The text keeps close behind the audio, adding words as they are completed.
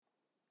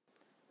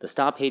The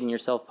Stop Hating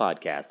Yourself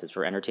podcast is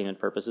for entertainment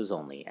purposes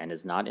only and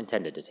is not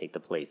intended to take the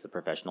place of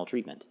professional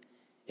treatment.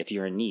 If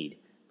you're in need,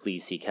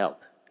 please seek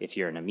help. If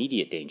you're in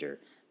immediate danger,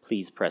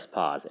 please press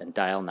pause and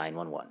dial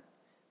 911.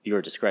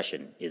 Viewer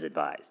discretion is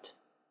advised.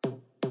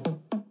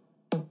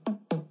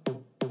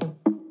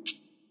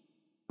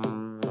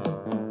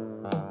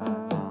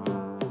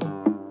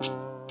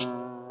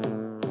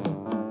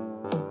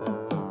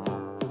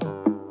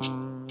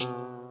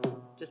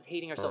 Just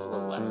hating ourselves a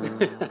little less.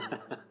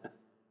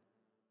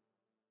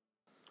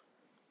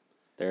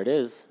 There it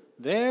is.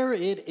 There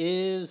it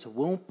is,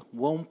 whoomp,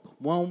 whoomp,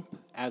 whoomp,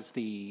 as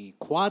the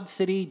Quad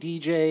City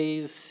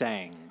DJs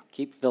sang.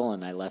 Keep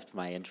filling. I left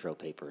my intro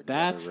paper in the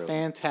That's other room.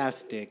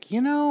 fantastic.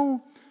 You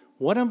know,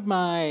 one of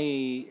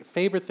my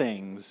favorite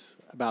things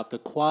about the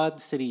Quad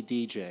City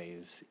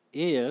DJs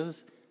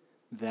is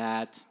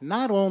that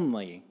not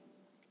only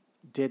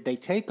did they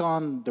take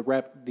on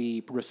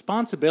the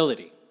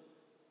responsibility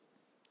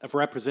of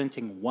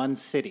representing one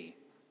city,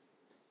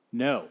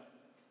 no.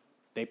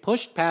 They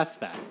pushed past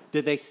that.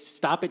 Did they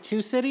stop at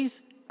 2 cities?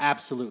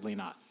 Absolutely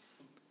not.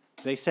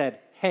 They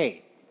said,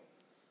 hey,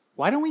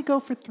 why don't we go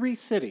for 3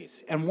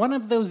 cities? And one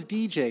of those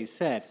DJs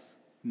said,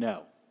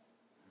 no,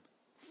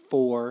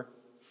 4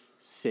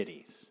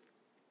 cities.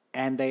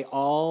 And they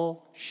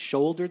all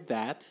shouldered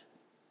that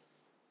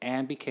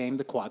and became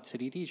the Quad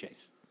City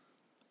DJs.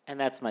 And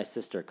that's my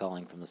sister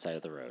calling from the side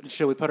of the road.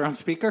 Should we put her on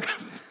speaker?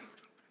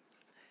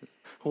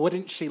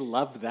 Wouldn't she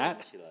love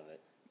that? She love it.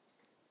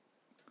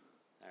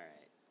 All right.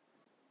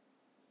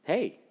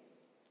 Hey.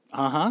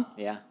 Uh-huh.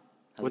 Yeah.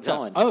 How's What's it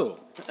going? up? Oh,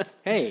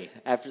 hey.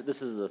 After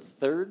this is the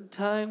third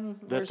time.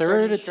 The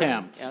third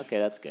attempt. Yeah, okay,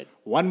 that's good.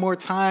 One more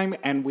time,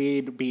 and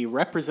we'd be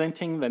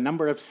representing the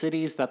number of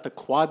cities that the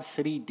Quad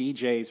City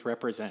DJs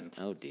represent.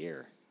 Oh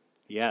dear.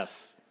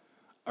 Yes.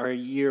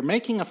 You're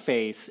making a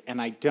face,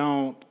 and I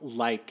don't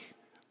like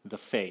the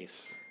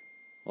face.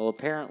 Well,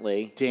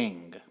 apparently.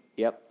 Ding.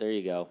 Yep. There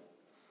you go.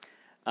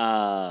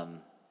 No,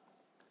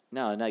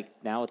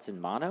 like now it's in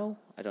mono.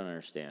 I don't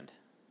understand.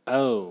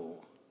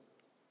 Oh.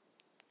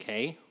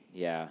 Okay.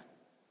 Yeah.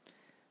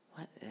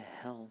 What the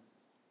hell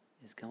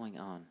is going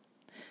on?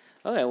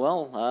 Okay,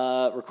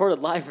 well, recorded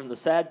live from the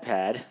Sad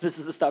Pad. This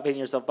is the Stop Hating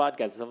Yourself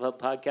podcast. It's a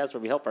podcast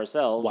where we help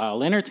ourselves.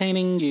 While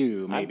entertaining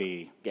you,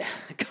 maybe.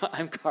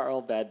 I'm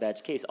Carl Bad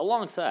Batch Case,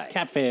 alongside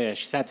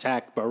Catfish,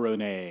 Satak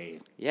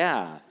Barone.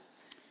 Yeah.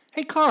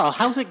 Hey, Carl,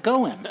 how's it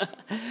going?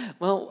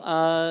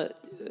 Well,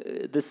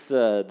 this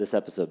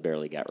episode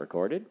barely got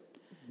recorded.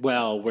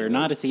 Well, we're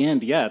not at the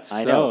end yet, so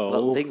I know.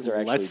 Well, things are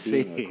actually let's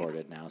being see.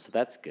 recorded now, so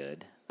that's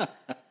good.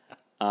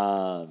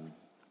 I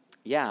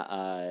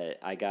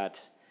got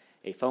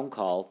a phone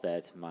call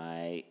that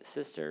my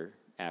sister,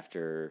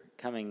 after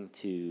coming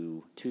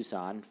to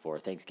Tucson for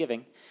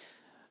Thanksgiving,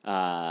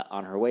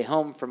 on her way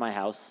home from my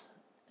house,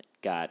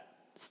 got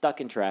stuck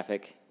in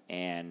traffic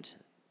and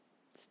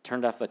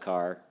turned off the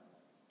car,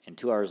 and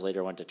 2 hours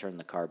later went to turn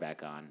the car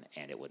back on,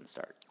 and it wouldn't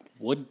start.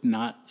 Would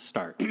not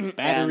start.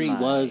 Battery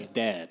was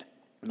dead.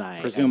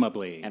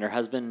 Presumably. And her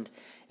husband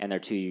and their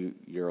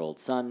 2-year-old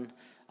son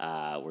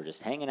were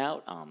just hanging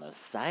out on the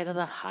side of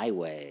the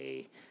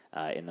highway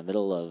in the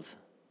middle of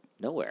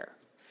nowhere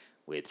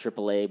with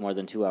AAA more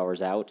than 2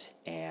 hours out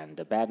and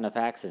a bad enough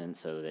accident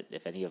so that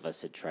if any of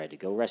us had tried to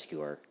go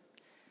rescue her,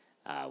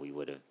 we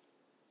would have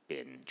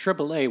been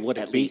AAA would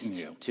have at beaten least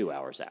you. 2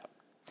 hours out.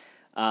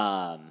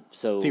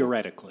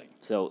 Theoretically.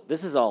 So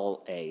this is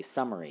all a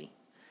summary.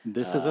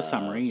 This is a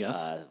summary,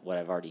 yes. What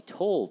I've already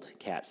told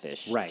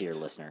Catfish, Right. dear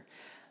listener.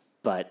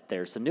 But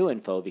there's some new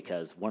info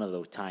because one of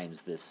the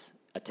times this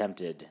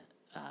attempted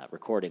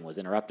recording was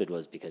interrupted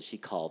was because she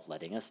called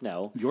letting us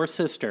know, Your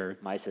sister,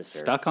 my sister,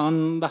 stuck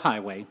on the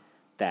highway.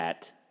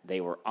 that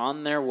they were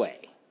on their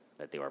way,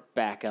 that they were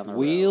back on the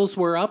Wheels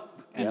were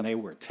up, and Yep. they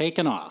were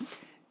taken off.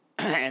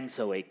 And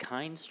so a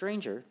kind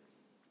stranger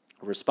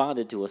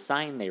responded to a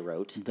sign they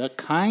wrote. The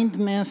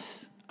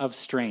kindness of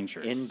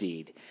strangers.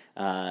 Indeed.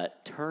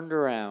 Turned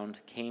around,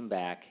 came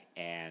back,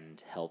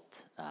 and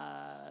helped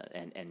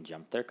and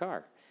jumped their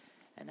car.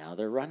 And now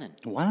they're running.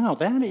 Wow,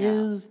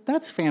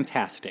 that's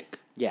fantastic.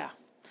 Yeah.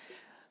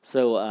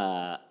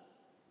 So,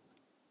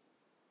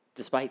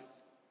 despite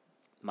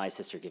my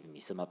sister giving me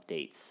some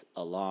updates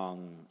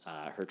along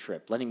her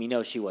trip, letting me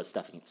know she was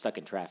stuck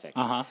in traffic,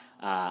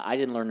 I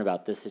didn't learn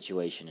about this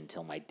situation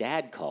until my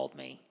dad called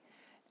me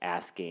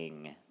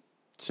asking...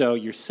 So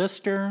your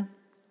sister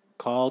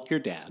called your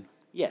dad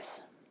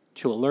Yes.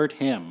 to alert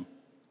him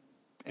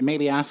and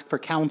maybe ask for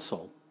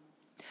counsel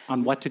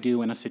on what to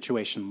do in a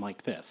situation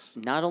like this.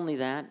 Not only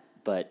that,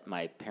 but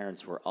my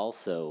parents were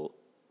also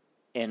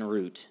en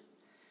route,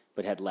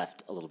 but had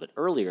left a little bit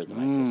earlier than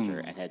my sister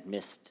and had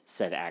missed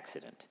said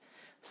accident.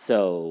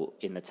 So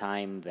in the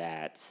time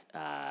that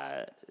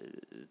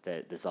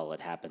that this all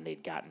had happened,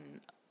 they'd gotten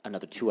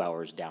another 2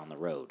 hours down the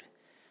road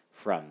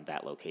from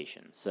that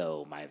location.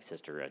 So my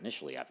sister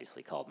initially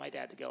obviously called my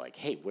dad to go like,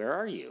 hey, where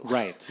are you?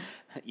 Right.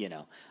 You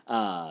know,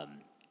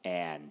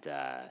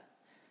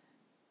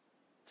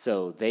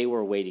 so they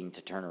were waiting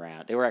to turn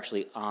around. They were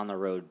actually on the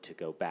road to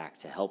go back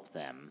to help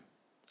them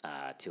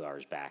 2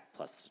 hours back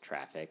plus the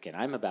traffic, and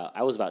I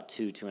was about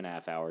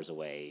 2.5 hours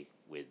away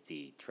with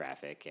the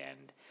traffic,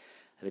 and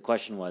the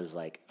question was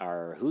like,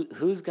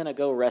 who's gonna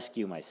go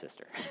rescue my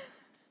sister?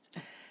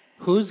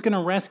 Who's going to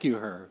rescue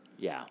her?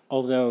 Yeah.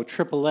 Although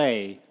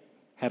AAA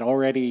had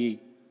already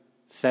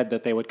said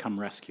that they would come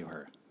rescue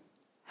her.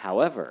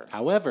 However,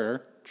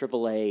 However,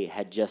 AAA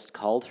had just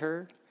called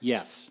her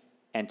yes.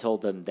 and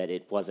told them that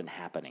it wasn't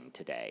happening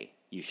today.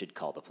 You should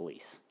call the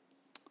police.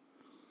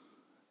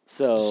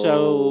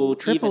 So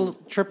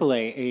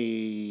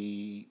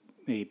AAA,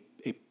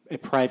 a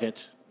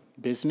private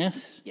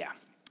business yeah,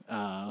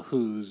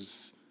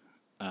 whose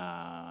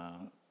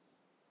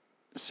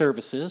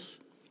services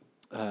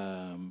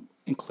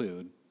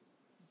include,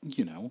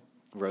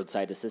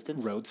 roadside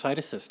assistance. roadside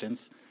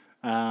assistance.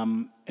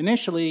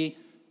 Initially,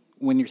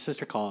 when your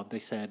sister called, they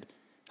said,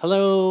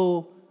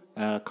 "Hello,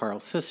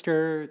 Carl's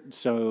sister.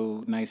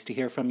 So nice to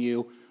hear from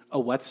you. Oh,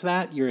 what's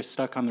that? You're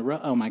stuck on the road.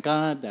 Oh my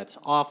God, that's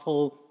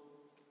awful.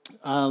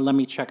 Let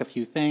me check a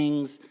few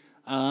things.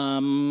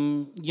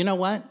 You know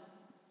what?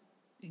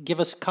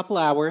 Give us a couple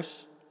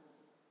hours,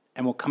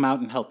 and we'll come out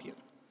and help you."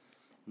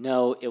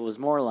 No, it was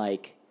more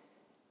like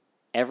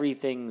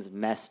everything's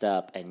messed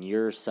up and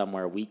you're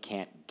somewhere we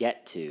can't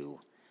get to.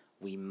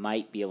 We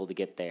might be able to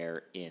get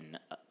there in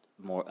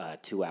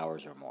 2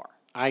 hours or more.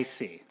 I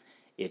see.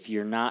 If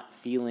you're not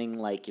feeling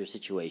like your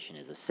situation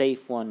is a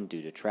safe one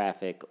due to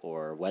traffic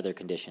or weather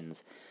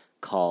conditions,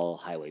 call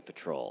Highway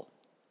Patrol.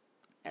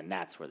 And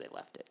that's where they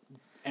left it.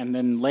 And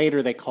then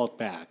later they called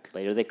back.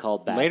 Later they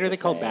called back. Later to they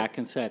called say, back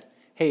and said,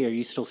 "Hey, are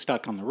you still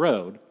stuck on the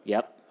road?"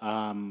 Yep.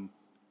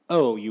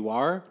 "Oh, you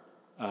are?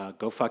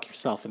 Go fuck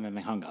yourself," and then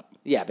they hung up.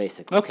 Yeah,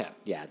 basically. Okay.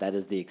 Yeah, that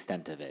is the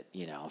extent of it.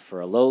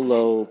 For a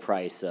low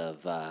price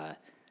of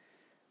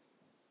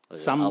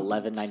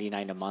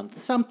 $11.99 a month.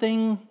 Some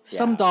Yeah.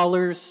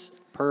 dollars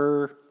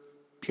per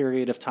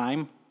period of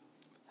time.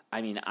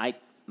 I mean,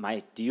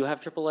 do you have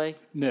AAA?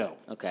 No.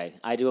 Okay,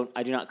 I do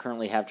not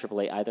currently have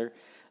AAA either.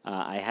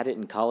 I had it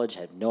in college.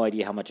 I had no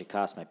idea how much it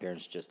cost. My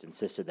parents just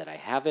insisted that I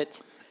have it.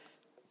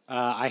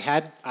 I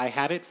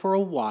had it for a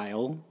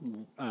while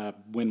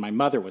when my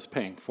mother was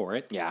paying for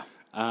it. Yeah.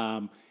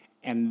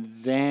 And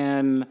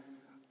then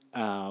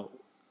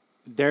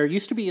there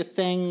used to be a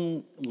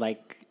thing,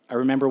 like, I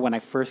remember when I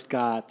first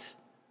got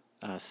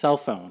a cell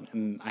phone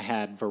and I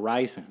had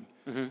Verizon,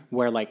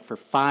 where like for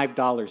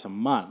 $5 a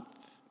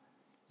month,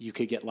 you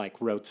could get like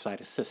roadside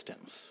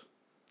assistance.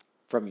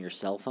 From your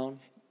cell phone?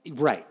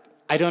 Right.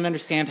 I don't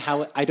understand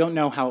I don't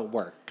know how it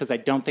worked because I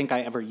don't think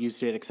I ever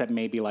used it except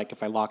maybe like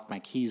if I locked my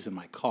keys in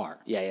my car.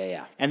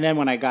 Yeah. And then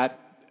when I got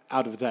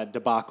out of that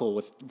debacle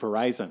with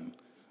Verizon,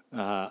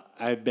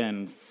 I've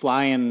been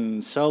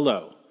flying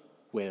solo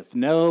with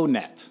no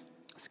net.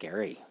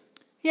 Scary.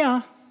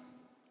 Yeah,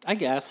 I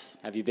guess.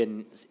 Have you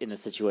been in a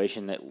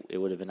situation that it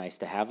would have been nice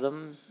to have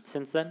them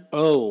since then?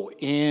 Oh,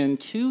 in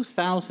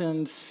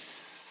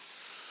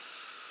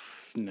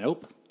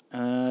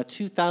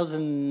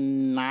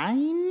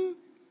 2009,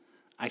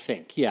 I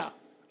think, yeah.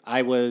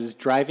 I was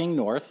driving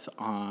north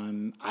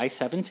on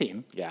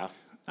I-17. Yeah.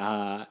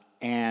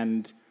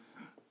 And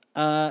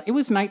it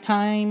was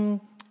nighttime,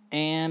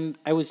 and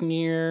I was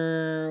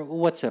near,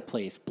 what's that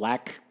place?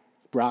 Black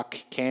Rock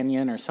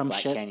Canyon or some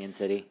Black shit? Canyon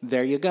City.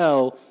 There you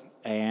go.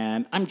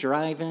 And I'm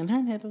driving,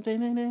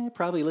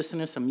 probably listening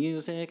to some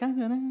music.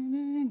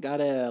 Got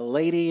a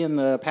lady in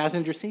the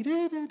passenger seat.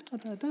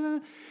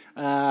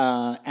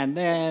 And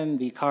then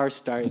the car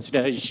starts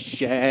to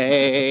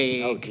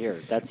shake. Oh, dear.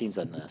 That seems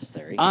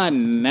unnecessary.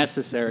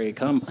 Unnecessary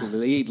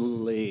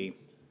completely.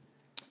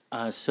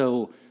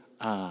 So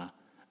I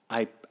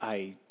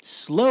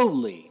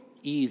slowly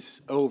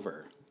ease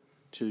over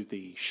to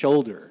the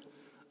shoulder,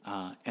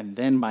 and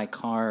then my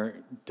car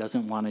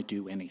doesn't want to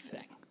do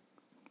anything.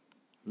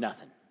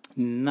 Nothing.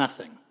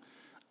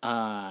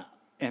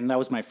 And that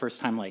was my first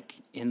time, like,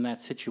 in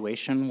that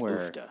situation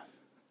where Oofda.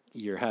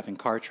 you're having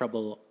car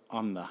trouble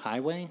on the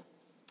highway.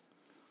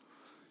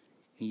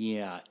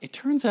 Yeah, it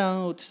turns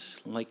out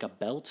like a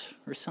belt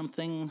or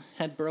something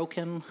had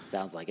broken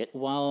Sounds like it.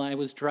 while I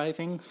was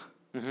driving.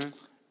 Mm-hmm.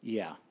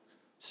 Yeah.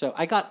 So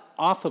I got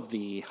off of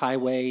the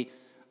highway,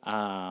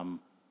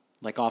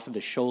 like off of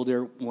the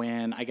shoulder,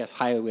 when I guess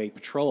Highway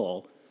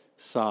Patrol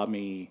saw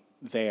me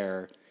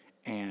there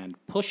and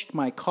pushed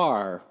my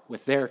car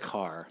with their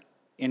car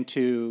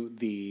into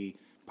the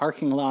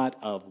parking lot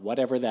of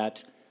whatever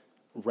that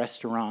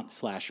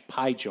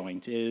restaurant/pie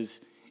joint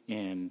is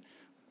in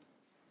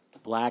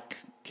Black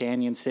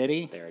Canyon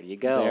City. There you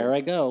go. There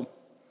I go.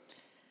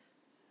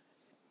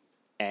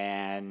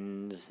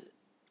 And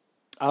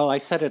Oh, I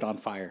set it on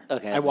fire.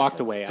 Okay, I that walked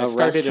makes away. sense. I A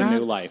started a restaurant?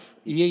 new life.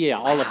 Yeah,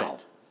 all of Wow.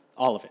 it.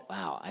 All of it.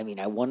 wow, I mean,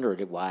 I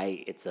wondered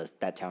why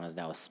that town is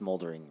now a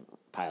smoldering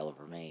pile of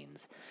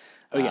remains.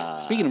 Oh, yeah.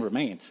 Speaking of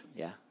remains,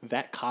 Yeah.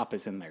 that cop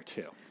is in there,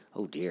 too.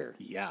 Oh dear.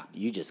 Yeah.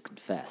 You just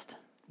confessed.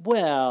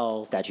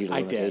 Well, Statute of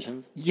I did.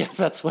 limitations? Yeah,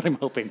 that's what I'm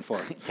hoping for.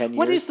 10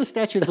 What years? is the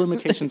statute of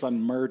limitations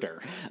on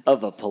murder?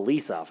 Of a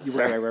police officer.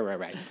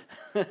 Right.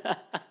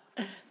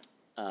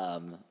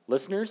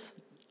 Listeners,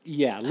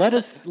 Yeah, let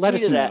us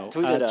Tweet know.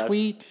 tweet at us.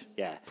 Tweet.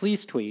 Yeah.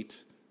 Please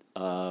tweet.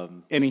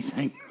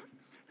 Anything.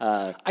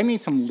 I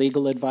need some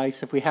legal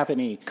advice if we have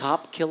any.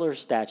 Cop killer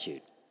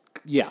statute.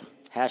 Yeah.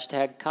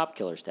 Hashtag cop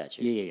killer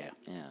statute. Yeah.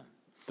 Yeah.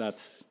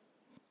 That's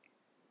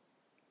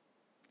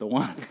the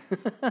one.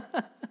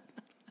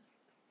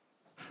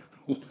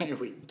 Why are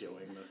we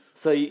doing this?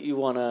 So you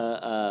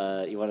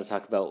wanna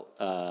talk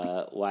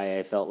about why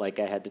I felt like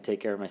I had to take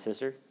care of my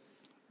sister?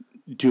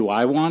 Do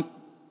I want?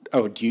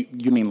 Oh, do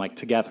you mean like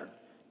together?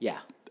 Yeah.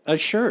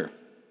 Sure.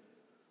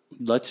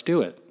 Let's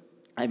do it.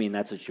 I mean,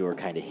 that's what you were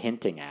kind of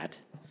hinting at.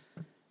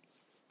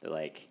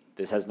 Like,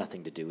 this has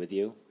nothing to do with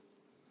you.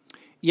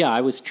 Yeah,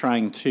 I was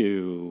trying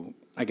to,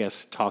 I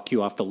guess, talk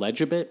you off the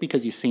ledge a bit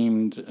because you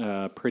seemed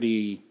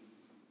pretty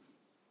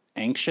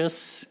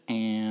anxious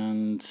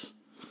and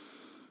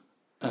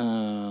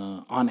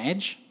on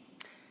edge.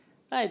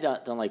 I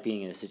don't like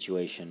being in a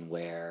situation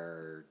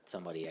where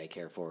somebody I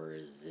care for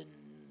is in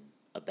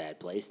a bad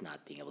place,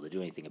 not being able to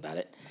do anything about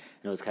it.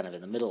 And I was kind of in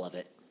the middle of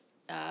it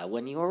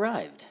when you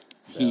arrived.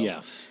 So,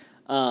 Yes.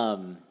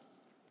 well,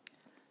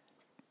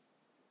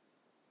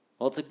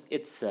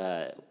 it's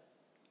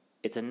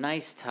a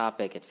nice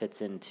topic. It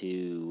fits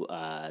into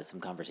some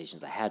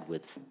conversations I had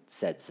with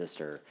said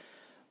sister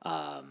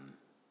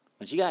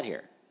when she got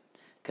here,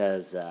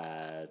 because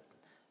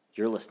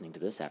you're listening to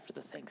this after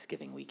the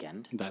Thanksgiving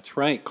weekend. That's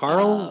right.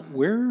 Carl,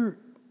 we're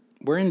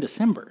in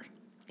December.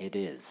 It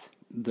is.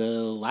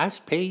 The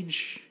last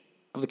page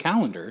of the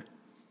calendar.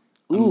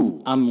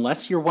 Ooh.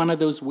 Unless you're one of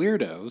those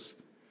weirdos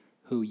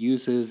who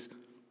uses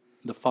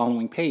the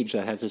following page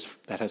that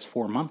has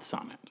 4 months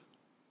on it.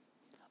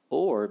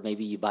 Or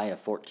maybe you buy a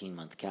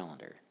 14-month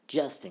calendar,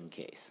 just in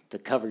case, to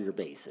cover your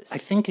bases. I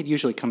think it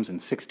usually comes in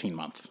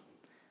 16-month.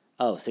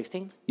 Oh,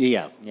 16?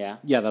 Yeah. Yeah?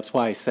 Yeah, that's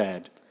why I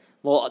said.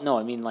 Well, no,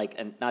 I mean, like,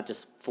 not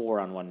just 4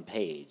 on one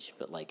page,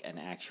 but like an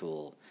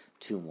actual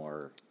 2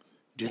 more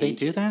Do they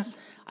do that? pages.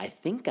 I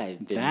think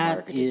I've been That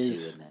marketed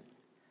is to in that.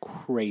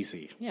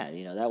 crazy.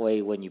 Yeah, that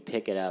way when you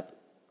pick it up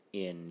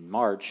in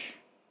March,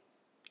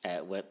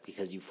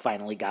 because you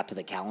finally got to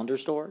the calendar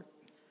store,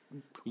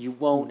 you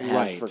won't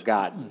have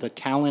forgotten. The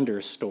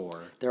calendar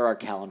store. There are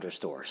calendar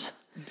stores.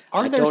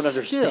 Are I there don't still?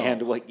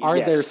 understand what. Are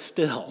yes. there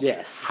still?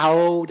 Yes.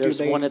 How do There's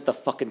they? one at the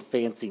fucking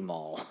fancy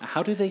mall.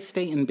 How do they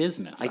stay in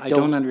business? I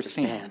don't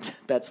understand.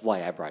 That's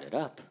why I brought it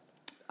up.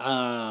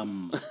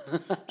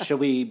 Should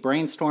we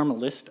brainstorm a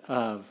list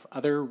of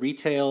other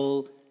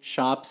retail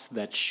shops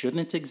that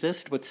shouldn't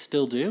exist but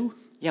still do?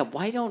 Yeah,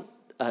 why don't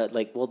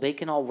they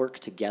can all work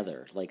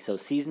together. Like, so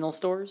seasonal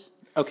stores,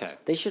 Okay.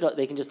 they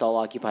can just all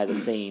occupy the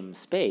same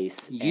space.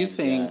 You and,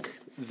 think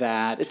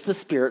that it's the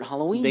Spirit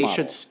Halloween they model.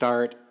 should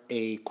start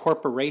a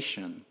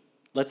corporation,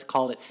 let's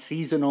call it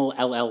Seasonal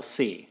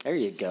LLC, There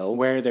you go.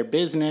 where their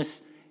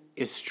business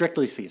is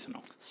strictly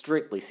seasonal.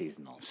 Strictly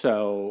seasonal.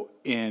 So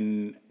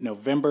in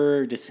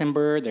November,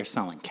 December, they're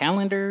selling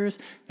calendars,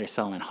 they're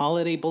selling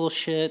holiday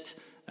bullshit,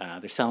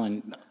 they're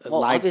selling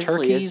live obviously,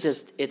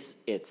 turkeys.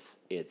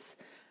 it's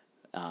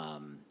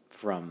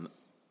from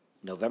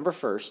November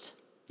 1st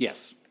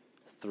Yes.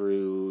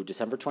 through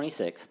December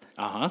 26th.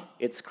 Uh-huh.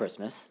 It's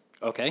Christmas.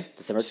 Okay.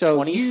 December So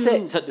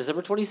 26th. So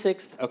December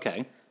 26th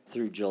Okay.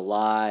 through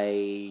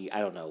July. I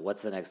don't know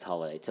what's the next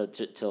holiday till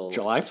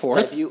July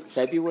 4th?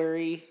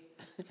 February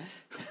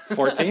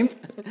 14th?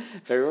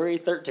 February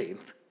 13th.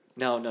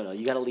 No.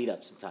 You got to lead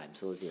up some time.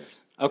 So let's hear.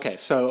 Okay, wait,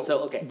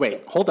 so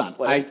hold on.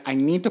 what- I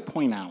need to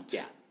point out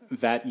Yeah.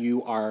 that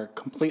you are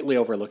completely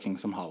overlooking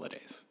some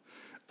holidays.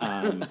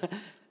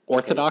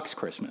 Orthodox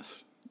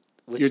Christmas.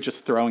 You're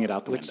just throwing it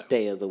out the Which window.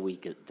 day of the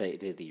week, day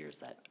of the year is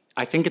that?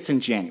 I think it's in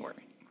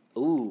January.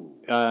 Ooh.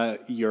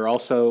 You're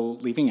also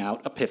leaving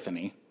out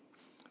Epiphany,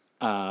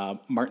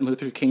 Martin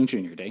Luther King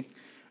Jr. Day,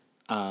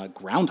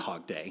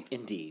 Groundhog Day.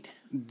 Indeed.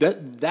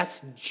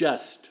 That's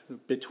just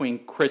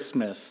between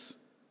Christmas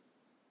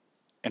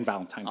and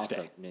Valentine's Also,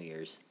 Day. New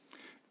Year's.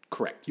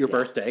 Correct. Your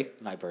birthday.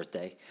 My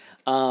birthday.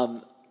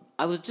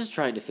 I was just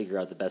trying to figure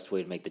out the best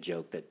way to make the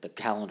joke that the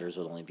calendars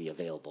would only be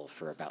available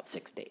for about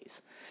 6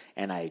 days.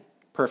 And I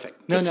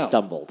Perfect. just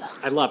stumbled.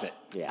 I love it.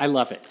 Yeah. I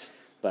love it.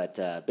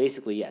 But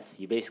basically, yes,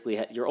 you basically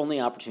your only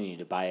opportunity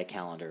to buy a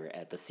calendar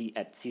at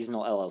at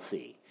Seasonal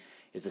LLC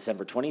is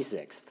December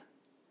 26th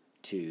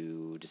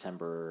to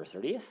December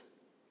 30th,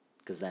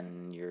 because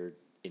then you're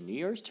in New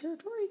Year's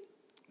territory.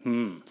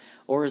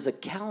 Or is the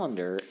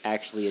calendar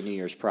actually a New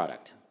Year's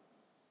product?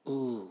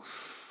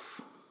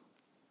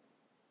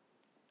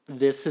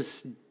 This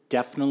is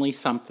definitely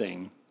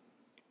something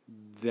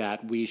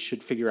that we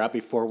should figure out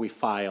before we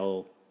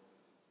file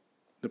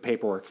the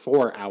paperwork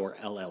for our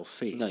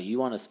LLC. No, you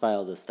want to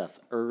file this stuff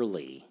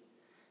early,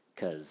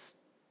 because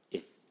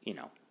if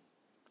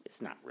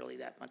it's not really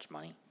that much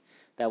money.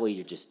 That way,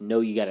 you just know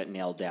you got it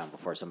nailed down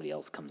before somebody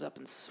else comes up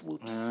and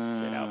swoops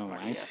it out. Oh, from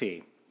I you.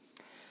 see.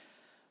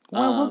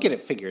 Well, we'll get it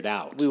figured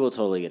out. We will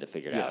totally get it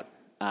figured Yeah.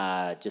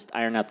 out. Just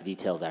iron out the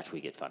details after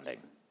we get funding,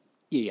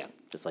 Yeah.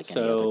 just like any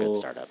other good So,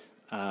 startup.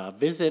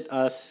 Visit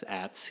us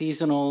at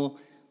Seasonal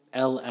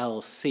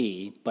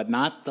LLC, but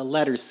not the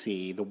letter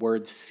C, the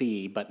word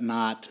C, but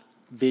not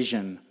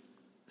vision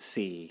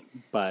see,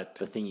 but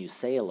The thing you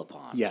sail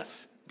upon.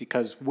 yes,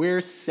 because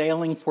we're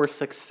sailing for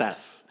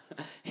success.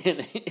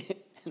 And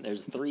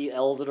there's 3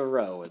 L's in a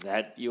row in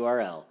that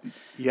URL.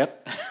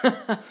 Yep.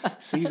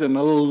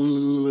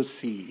 Seasonal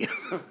C.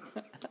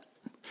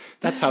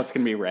 That's how it's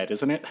going to be read,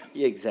 isn't it?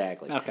 Yeah,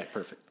 exactly. Okay,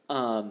 perfect.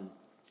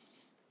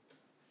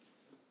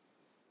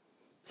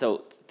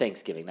 So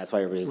Thanksgiving, that's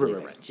why everybody's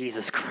leaving. Right.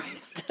 Jesus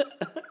Christ.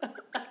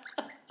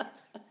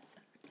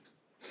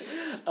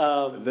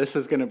 This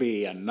is going to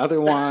be another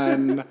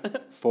one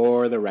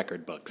for the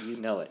record books.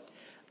 You know it.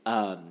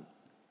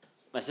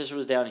 My sister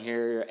was down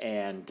here,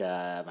 and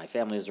my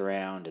family was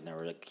around, and there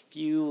were a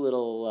few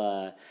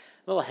little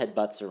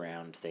headbutts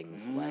around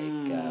things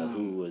like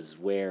who was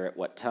where at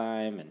what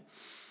time, and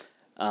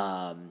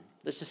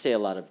let's just say a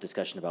lot of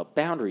discussion about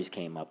boundaries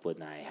came up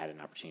when I had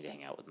an opportunity to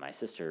hang out with my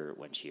sister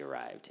when she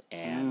arrived,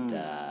 and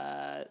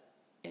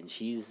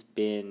she's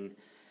been,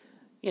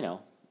 you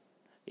know,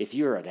 if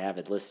you're an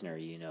avid listener,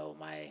 you know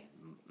my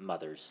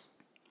mother's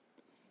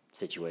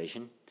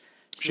situation.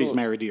 She's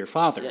married to your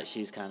father. Yeah,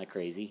 she's kind of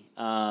crazy,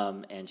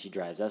 and she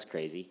drives us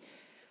crazy.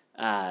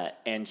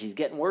 And she's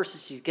getting worse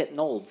as she's getting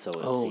old, so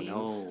it seems.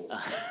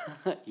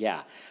 No.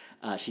 Yeah,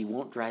 she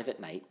won't drive at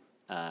night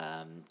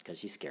because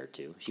she's scared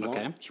to. She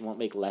won't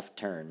make left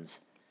turns.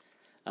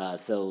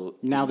 So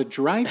Now, the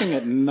driving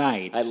at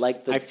night,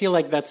 I feel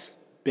like that's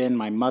been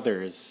my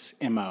mother's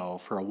MO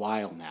for a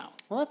while now.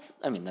 well,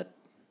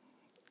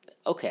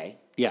 okay.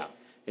 Yeah.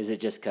 Is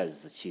it just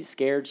because she's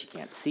scared? She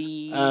can't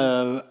see.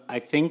 I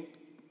think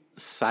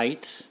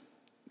sight,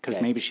 because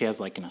Okay. maybe she has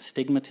like an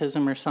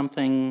astigmatism or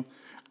something.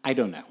 I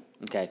don't know.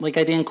 Okay. Like,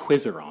 I didn't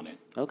quiz her on it.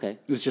 Okay.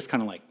 It was just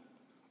kind of like,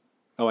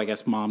 oh, I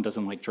guess mom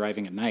doesn't like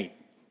driving at night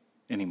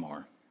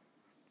anymore.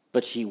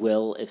 But she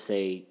will if,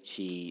 say,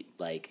 she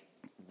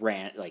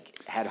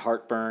had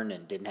heartburn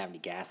and didn't have any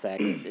gas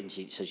X, and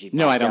she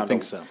No, I don't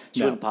think so. She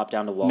No. wouldn't pop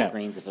down to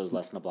Walgreens if it was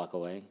less than a block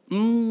away.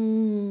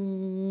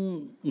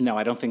 No,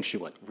 I don't think she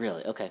would.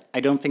 Really? Okay. I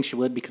don't think she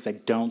would because I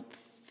don't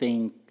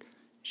think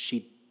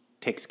she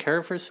takes care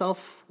of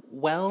herself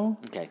well.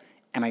 Okay.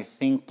 And I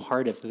think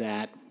part of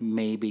that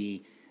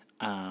maybe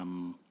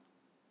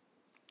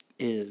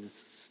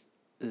is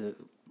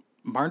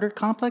martyr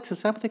complex.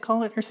 Is that what they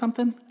call it or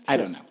something? I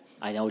don't know.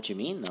 I know what you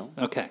mean, though.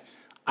 Okay.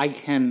 I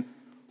can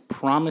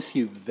promise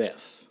you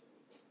this.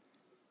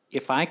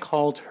 If I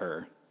called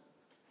her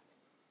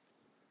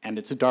and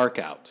it's dark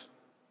out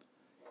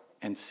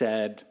and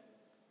said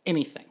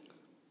anything,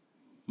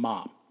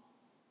 Mom,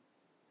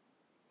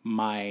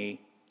 my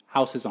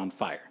house is on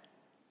fire.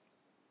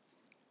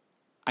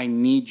 I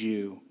need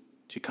you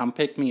to come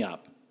pick me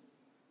up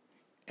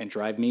and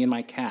drive me and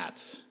my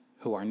cats,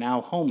 who are now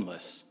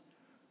homeless,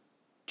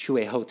 to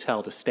a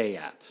hotel to stay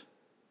at.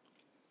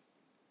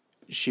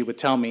 She would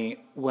tell me,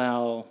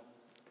 well,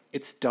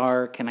 it's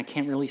dark and I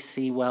can't really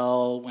see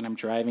well when I'm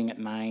driving at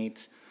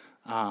night.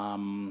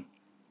 And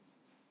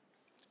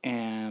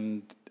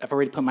I've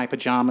already put my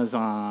pajamas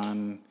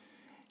on,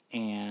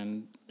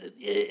 and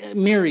a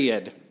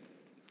myriad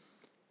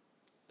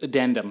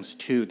addendums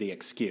to the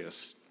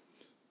excuse.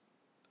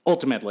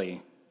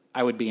 Ultimately,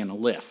 I would be in a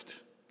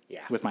lift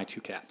Yeah. with my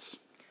 2 cats.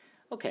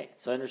 Okay,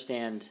 so I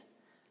understand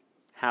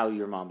how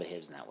your mom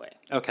behaves in that way.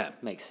 Okay.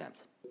 Makes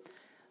sense.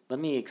 Let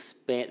me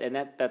expand, and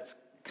that's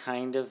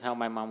kind of how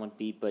my mom would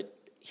be, but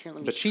here,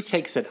 But she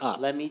takes it up.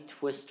 let me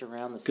twist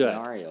around the Good.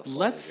 scenario. For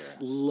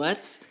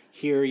Let's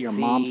hear your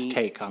mom's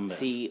take on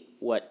this.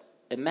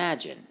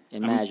 Imagine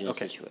okay. a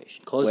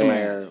situation Closing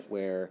my eyes.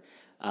 where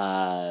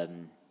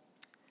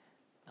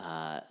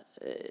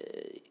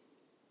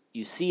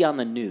you see on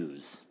the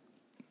news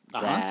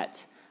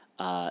that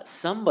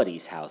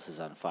somebody's house is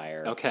on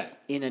fire. Okay.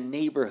 In a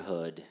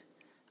neighborhood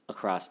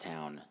across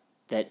town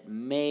that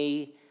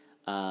may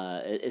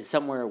is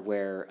somewhere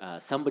where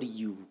somebody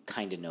you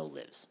kind of know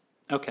lives.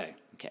 Okay.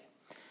 Okay.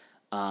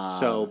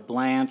 So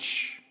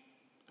Blanche,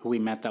 who we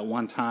met that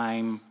one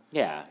time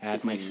Yeah.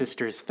 at my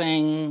sister's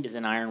thing. is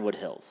in Ironwood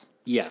Hills,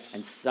 Yes.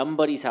 and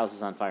somebody's house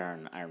is on fire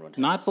in Ironwood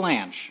Hills. Not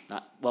Blanche. We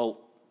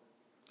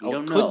Oh,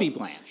 don't it know. could be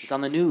Blanche. It's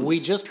on the news. We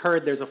just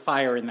heard there's a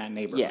fire in that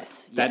neighborhood.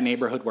 Yes, That yes.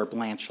 neighborhood where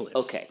Blanche lives.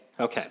 Okay.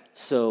 Okay.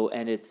 So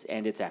and it's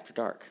after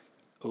dark.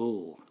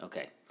 Ooh.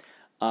 Okay.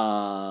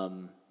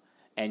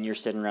 And you're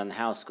sitting around the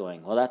house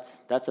going, well,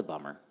 that's a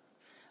bummer.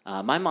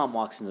 My mom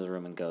walks into the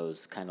room and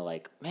goes, kind of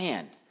like,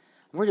 man,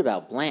 I'm worried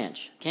about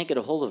Blanche. Can't get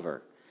a hold of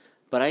her.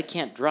 But I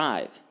can't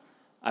drive.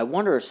 I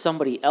wonder if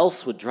somebody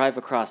else would drive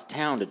across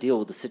town to deal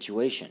with the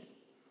situation.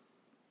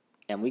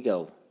 And we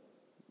go,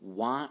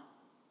 why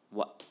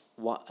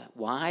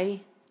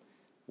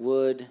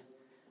would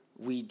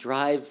we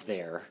drive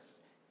there?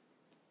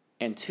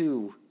 And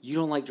 2, you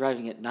don't like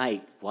driving at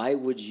night. Why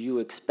would you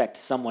expect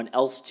someone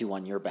else to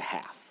on your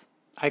behalf?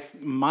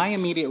 My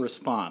immediate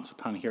response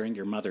upon hearing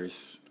your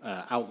mother's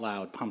out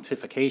loud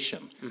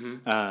pontification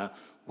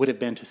would have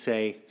been to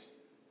say,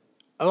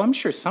 "Oh, I'm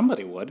sure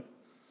somebody would."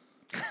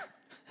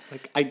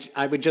 Like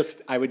I would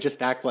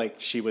just act like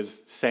she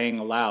was saying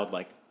aloud,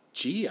 like,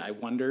 "Gee, I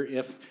wonder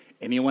if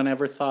anyone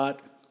ever thought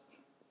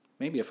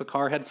maybe if a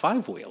car had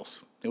 5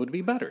 wheels, it would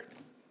be better.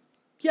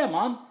 Yeah,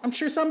 Mom, I'm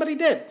sure somebody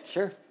did.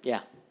 Sure.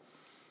 Yeah.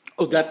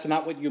 Oh, that's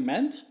not what you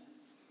meant?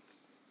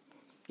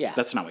 Yeah.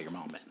 That's not what your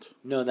mom meant.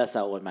 No, that's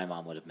not what my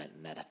mom would have meant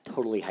in that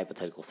totally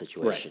hypothetical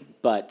situation.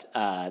 Right. But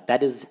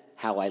that is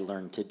how I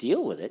learned to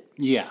deal with it.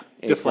 Yeah.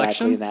 Exactly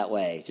Deflection? in that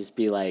way. Just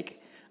be like,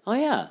 oh,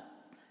 yeah,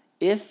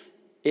 if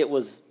it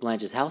was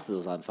Blanche's house that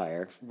was on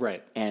fire,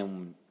 right,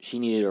 and she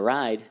needed a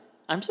ride,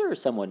 I'm sure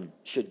someone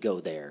should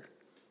go there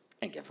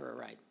and give her a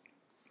ride.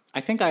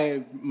 I think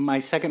my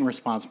second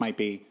response might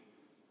be,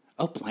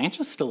 oh, Blanche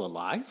is still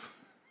alive?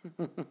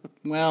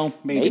 Well,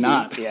 maybe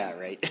not. Yeah,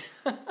 right.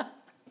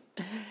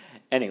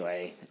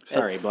 Anyway.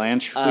 Sorry,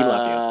 Blanche. We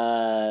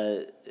love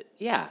you.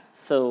 Yeah,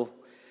 so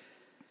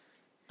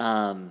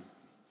had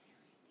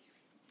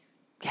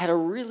a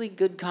really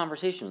good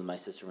conversation with my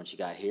sister when she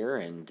got here.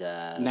 And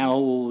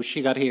now,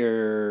 she got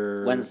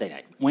here...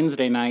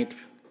 Wednesday night,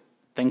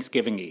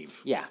 Thanksgiving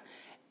Eve. Yeah.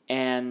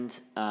 And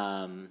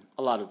a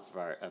lot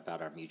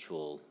about our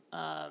mutual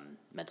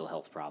mental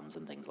health problems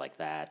and things like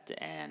that.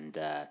 And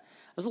I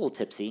was a little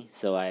tipsy,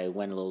 so I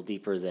went a little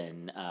deeper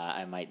than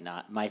I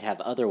might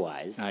have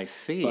otherwise. I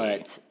see.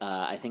 But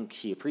I think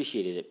she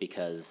appreciated it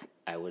because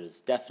I was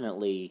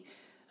definitely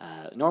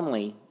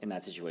normally in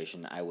that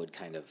situation I would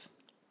kind of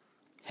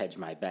hedge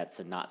my bets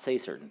and not say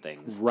certain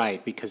things.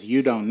 Right, because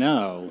you don't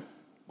know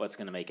what's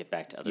going to make it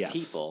back to other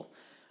people.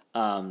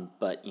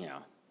 But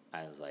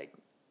I was like,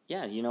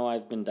 yeah,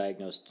 I've been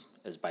diagnosed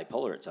as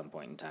bipolar at some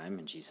point in time.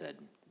 And she said,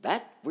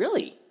 that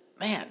really?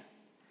 Man,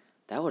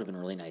 that would have been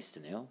really nice to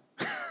know.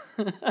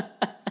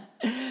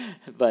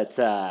 But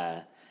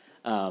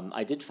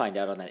I did find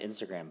out on that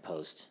Instagram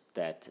post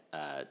that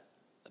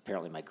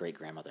apparently my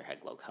great-grandmother had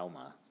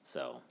glaucoma.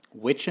 So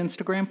which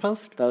Instagram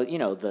post?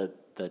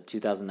 The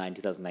 2009,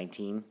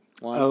 2019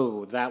 one.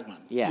 Oh, that one.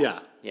 Yeah.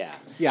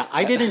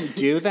 I didn't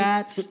do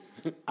that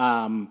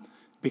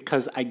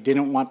because I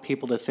didn't want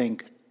people to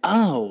think,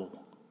 oh,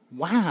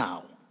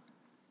 wow,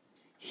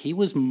 he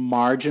was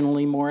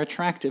marginally more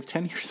attractive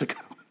 10 years ago.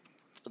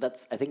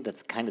 I think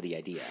that's kind of the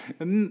idea.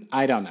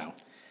 I don't know.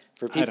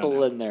 For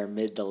people in their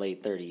mid to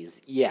late 30s,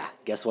 yeah,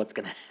 guess what's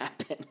going to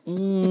happen?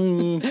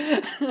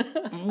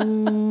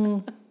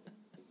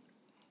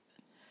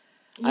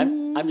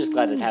 I'm just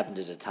glad it happened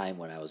at a time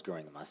when I was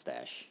growing a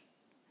mustache.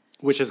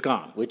 Which is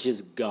gone.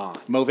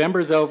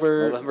 Movember's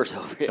over.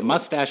 The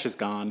mustache is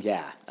gone.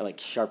 Yeah, I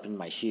sharpened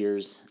my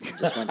shears and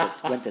just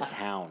went to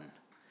town.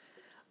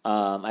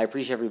 I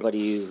appreciate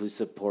everybody who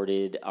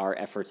supported our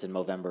efforts in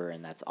Movember,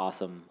 and that's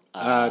awesome.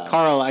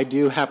 Carl, I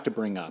do have to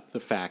bring up the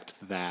fact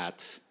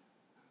that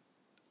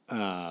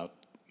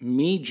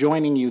me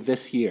joining you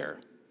this year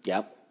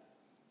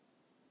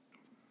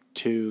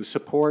to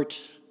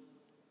support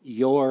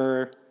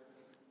your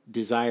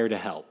desire to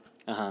help,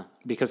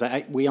 because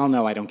we all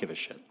know I don't give a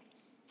shit.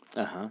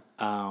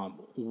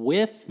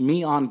 With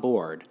me on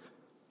board,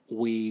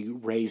 we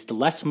raised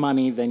less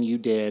money than you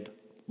did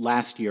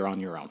last year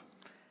on your own.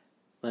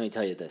 Let me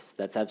tell you this.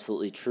 That's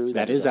absolutely true.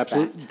 That is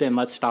absolutely. Fact. Then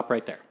let's stop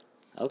right there.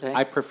 Okay.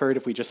 I preferred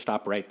if we just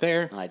stop right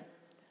there,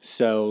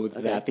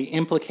 that the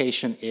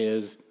implication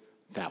is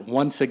that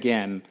once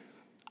again,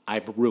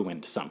 I've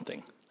ruined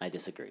something. I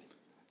disagree.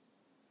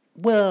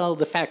 Well,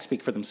 the facts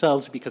speak for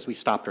themselves because we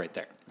stopped right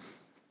there.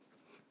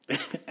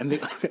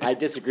 I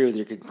disagree with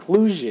your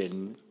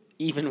conclusion,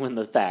 even when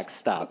the facts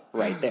stop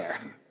right there.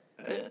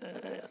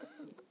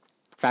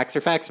 Facts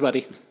are facts,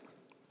 buddy.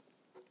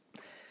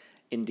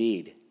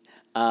 Indeed.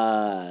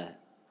 So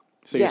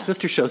your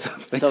sister shows up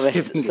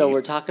Thanksgiving So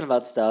we're talking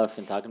about stuff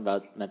and talking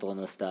about mental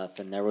illness stuff,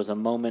 and there was a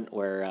moment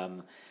where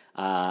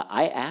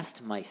I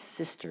asked my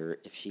sister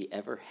if she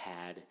ever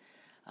had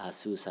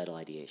suicidal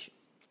ideation.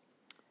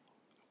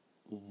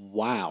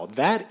 Wow,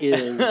 that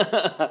is...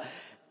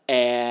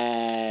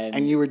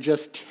 And you were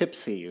just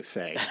tipsy, you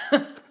say.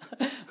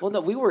 Well, no,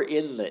 we were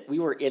in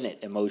it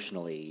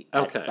emotionally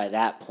by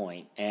that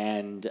point,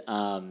 and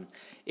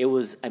it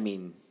was. I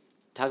mean,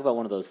 talk about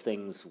one of those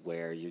things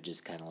where you're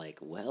just kind of like,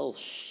 well,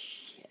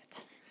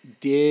 shit.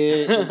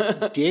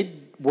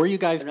 Were you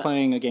guys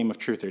playing a game of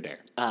Truth or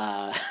Dare?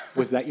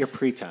 Was that your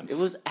pretense? It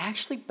was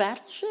actually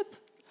Battleship.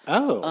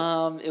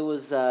 Oh. It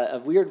was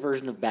a weird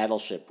version of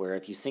Battleship where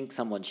if you sink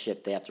someone's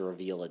ship, they have to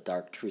reveal a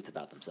dark truth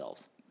about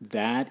themselves.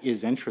 That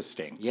is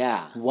interesting.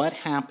 Yeah. What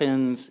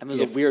happens? I mean,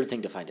 it was a weird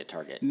thing to find at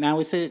Target. Now,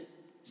 is it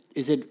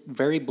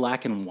very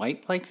black and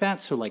white like that?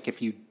 So, like,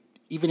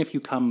 even if you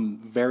come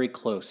very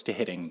close to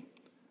hitting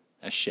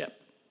a ship,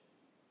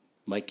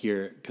 like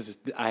because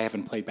I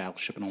haven't played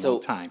Battleship in a long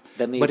time.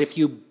 But if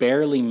you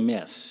barely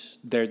miss,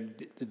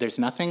 there's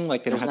nothing.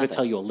 Like they don't have to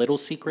tell you a little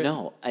secret.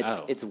 No,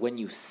 it's when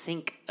you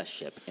sink a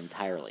ship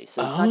entirely.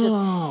 So it's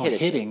not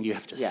just hitting. You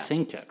have to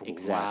sink it.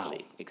 Exactly.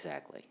 Wow.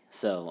 Exactly.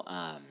 So.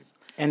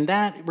 And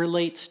that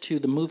relates to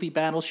the movie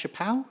Battleship.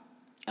 How?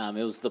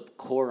 It was the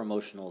core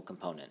emotional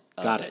component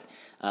of Got it.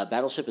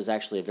 Battleship is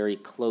actually a very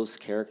close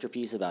character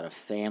piece about a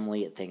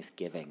family at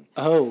Thanksgiving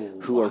Oh,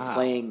 who are wow.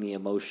 playing the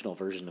emotional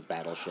version of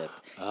Battleship,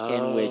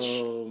 in which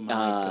Oh my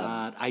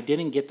God! I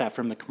didn't get that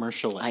from the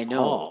commercial at I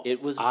know all.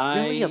 it was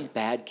really a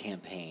bad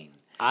campaign.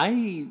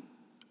 I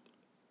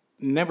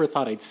never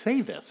thought I'd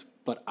say this,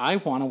 but I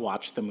want to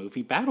watch the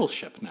movie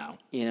Battleship now.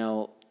 You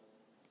know,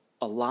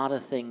 a lot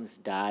of things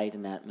died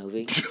in that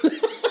movie,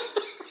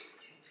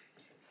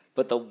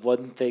 but the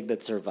one thing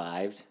that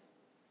survived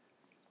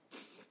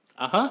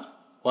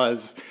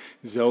Was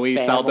Zoe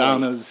Family.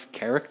 Saldana's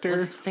character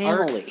was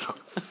family.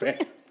 arc?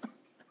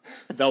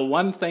 The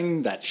one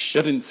thing that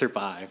shouldn't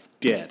survive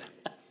did.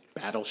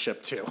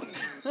 Battleship 2.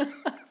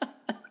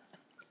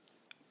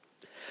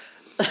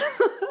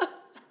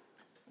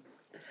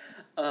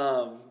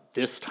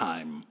 This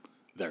time,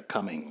 they're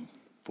coming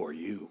for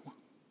you.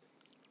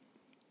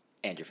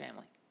 And your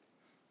family.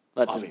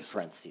 That's in Obviously.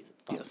 parentheses.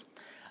 Yes.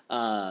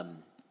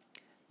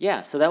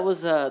 Yeah, so that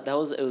was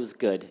it was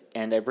good,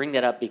 and I bring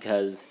that up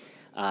because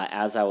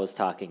as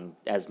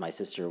my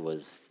sister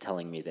was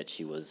telling me that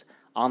she was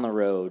on the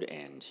road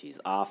and she's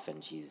off,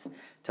 and she's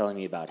telling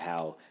me about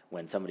how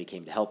when somebody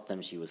came to help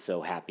them, she was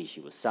so happy she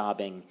was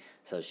sobbing.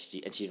 So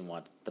she didn't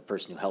want the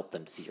person who helped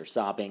them to see her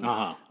sobbing,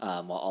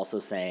 while also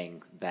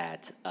saying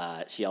that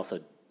she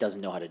also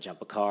doesn't know how to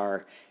jump a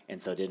car,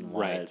 and so didn't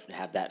want Right. to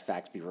have that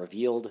fact be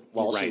revealed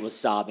while she Right. was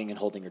sobbing and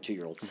holding her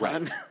 2-year-old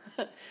son.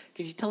 Right.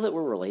 Could you tell that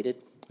we're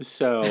related?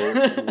 So,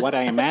 what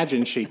I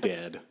imagine she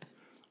did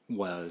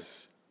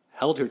was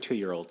held her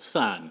 2-year-old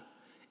son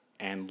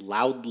and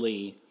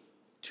loudly,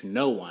 to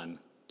no one,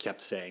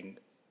 kept saying,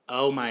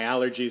 "Oh, my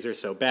allergies are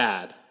so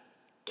bad.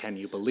 Can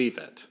you believe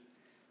it?"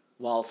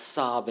 While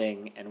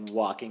sobbing and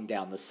walking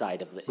down the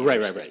side of the Right,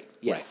 interstate. right.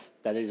 Yes,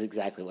 that is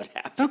exactly what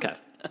happened. Okay.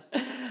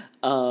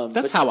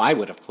 That's how I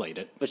would have played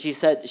it. But she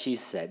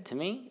said to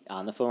me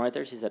on the phone right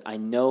there, she said, "I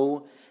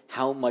know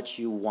how much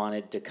you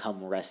wanted to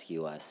come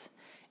rescue us,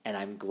 and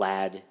I'm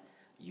glad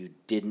you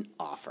didn't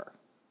offer."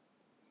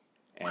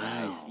 And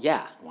Wow.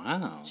 yeah.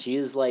 Wow. She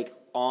is like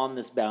on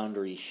this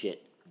boundary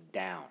shit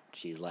down.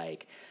 She's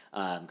like,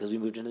 because we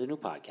moved into the new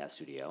podcast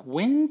studio.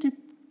 When did...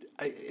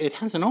 It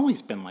hasn't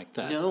always been like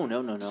that.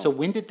 No. So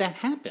when did that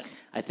happen?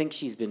 I think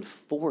she's been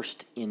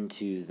forced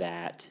into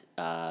that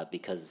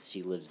because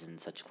she lives in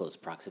such close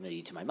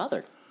proximity to my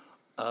mother,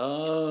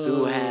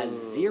 who has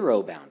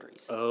zero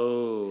boundaries.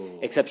 Oh.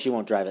 Except she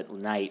won't drive at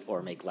night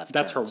or make left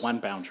That's her turns. one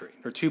boundary,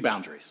 or 2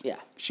 boundaries. Yeah.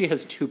 She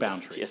has 2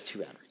 boundaries. She has 2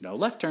 boundaries. No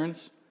left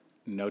turns,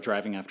 no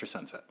driving after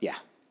sunset. Yeah.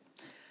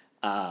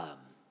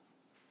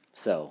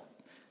 So,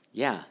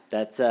 yeah,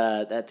 that's.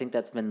 I think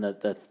that's been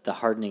the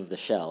hardening of the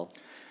shell.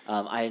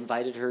 I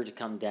invited her to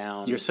come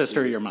down. Your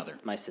sister or your mother?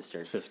 My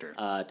sister. Sister.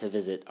 To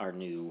visit our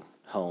new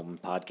home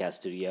podcast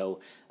studio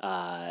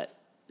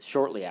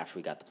shortly after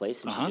we got the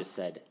place, and she just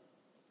said,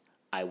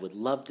 "I would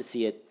love to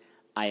see it.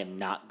 I am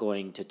not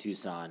going to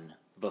Tucson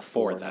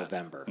before that.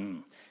 November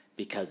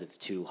because it's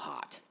too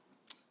hot."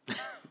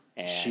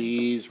 And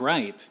She's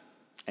right.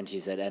 and she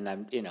said, and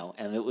I'm,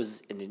 and it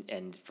was,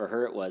 and for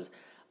her it was,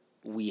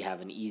 we have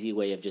an easy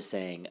way of just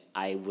saying,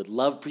 "I would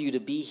love for you to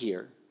be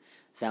here."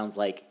 Sounds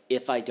like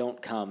if I don't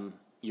come,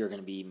 you're going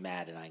to be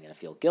mad and I'm going to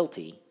feel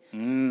guilty.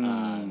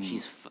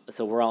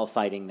 So we're all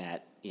fighting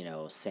that,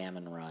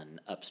 salmon run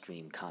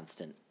upstream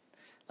constant.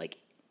 Like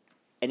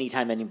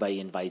anytime anybody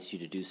invites you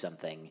to do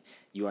something,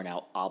 you are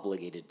now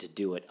obligated to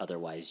do it.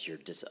 Otherwise, you're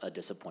a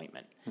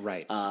disappointment.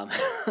 Right.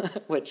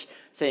 Which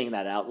saying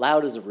that out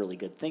loud is a really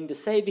good thing to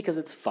say because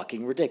it's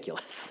fucking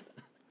ridiculous.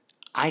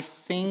 I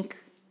think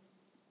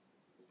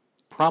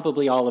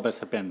probably all of us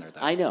have been there,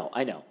 though. I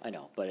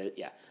know. But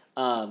yeah.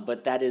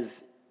 But that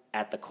is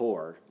at the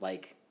core,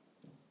 like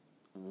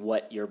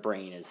what your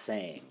brain is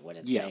saying when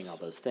it's Yes. saying all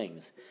those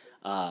things.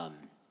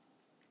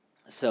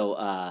 So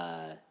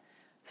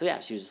yeah,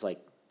 she was just like,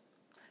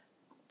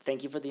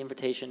 "Thank you for the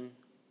invitation.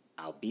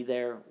 I'll be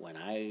there when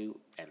I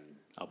am.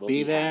 I'll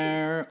be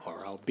there,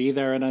 or I'll be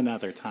there at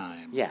another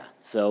time. Yeah.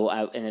 So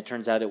and it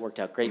turns out it worked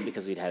out great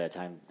because we'd had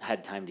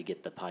time to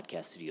get the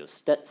podcast studio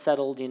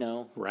settled.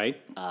 Right?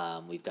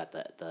 We've got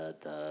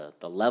the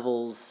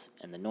levels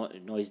and the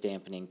noise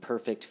dampening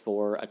perfect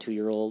for a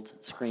 2-year-old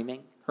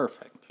screaming.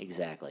 Perfect.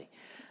 Exactly.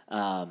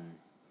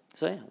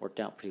 So yeah, it worked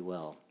out pretty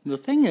well. The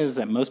thing is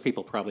that most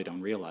people probably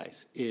don't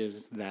realize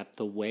is that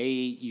the way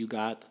you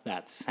got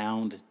that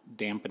sound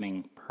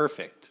dampening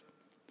perfect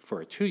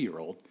for a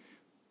 2-year-old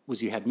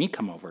was you had me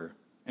come over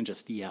and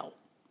just yell.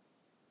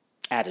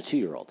 At a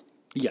 2-year-old.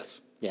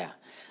 Yes. Yeah.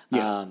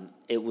 Yeah.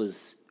 It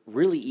was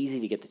really easy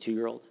to get the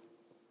 2-year-old.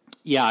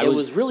 Yeah, It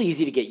was really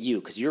easy to get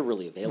you because you're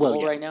really available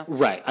yeah, right now.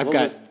 right. I've What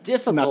got was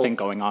difficult nothing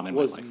going on in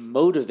my was life.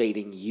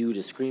 motivating you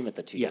to scream at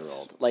the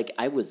 2-year-old. Like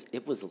it was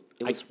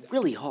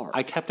really hard.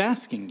 I kept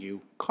asking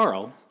you,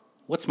 Carl,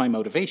 what's my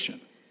motivation?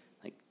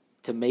 Like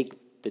to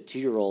make the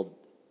 2-year-old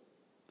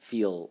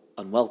feel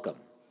unwelcome.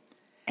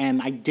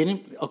 And I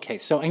didn't. Okay,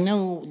 so I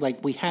know,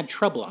 like, we had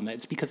trouble on that.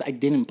 It's because I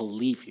didn't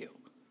believe you.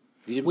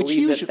 You didn't Which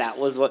believe usually- that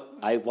was what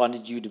I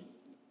wanted you to.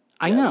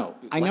 I know.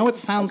 I know What? it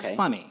sounds Okay.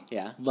 funny.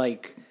 Yeah.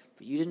 Like,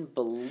 But you didn't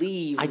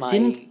believe I my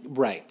didn't,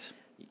 right.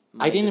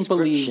 my I didn't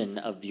believe description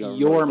of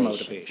your motivation.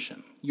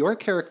 motivation. Your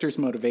character's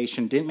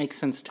motivation didn't make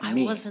sense to I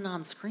me. wasn't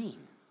on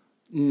screen.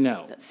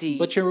 No. See,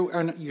 but you're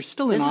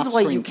still an This is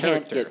off-screen why you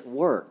character. can't get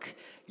work.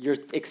 You're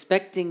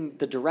expecting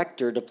the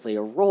director to play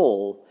a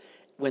role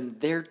when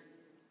they're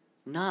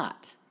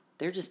not.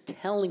 They're just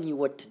telling you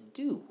what to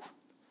do.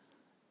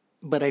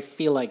 But I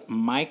feel like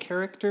my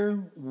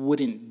character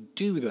wouldn't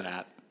do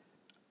that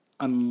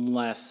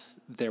unless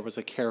there was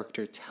a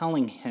character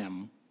telling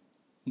him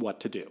what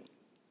to do.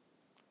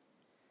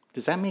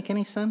 Does that make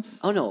any sense?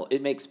 Oh no,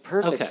 it makes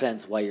perfect Okay.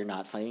 sense why you're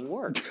not finding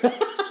work.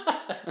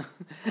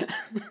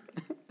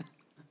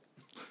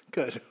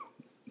 Good.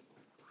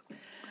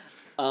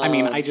 I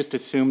mean, I just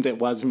assumed it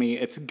was me.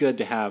 It's good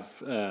to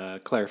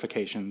have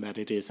clarification that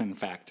it is, in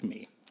fact,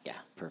 me. Yeah,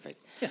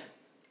 perfect.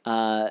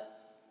 Yeah.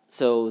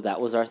 So that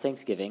was our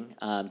Thanksgiving.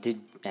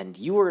 And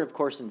you were, of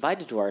course,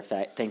 invited to our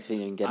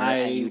Thanksgiving dinner,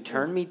 and you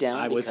turned me down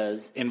I was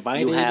because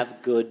invited. you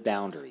have good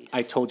boundaries.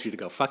 I told you to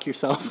go fuck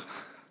yourself.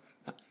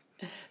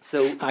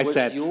 So I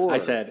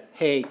was said,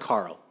 hey,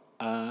 Carl,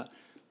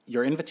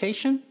 your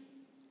invitation?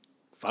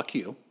 Fuck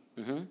you.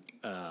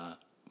 Mm-hmm.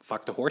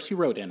 Fuck the horse you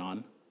rode in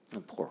on.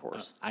 Oh, poor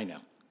horse. I know.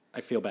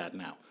 I feel bad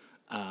now.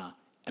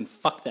 And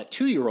fuck that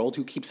 2-year-old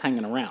who keeps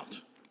hanging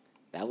around.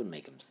 That would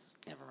make him.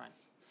 Never mind.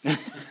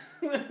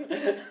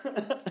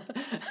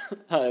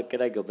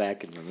 Could I go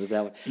back and remove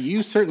that one?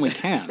 You certainly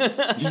can.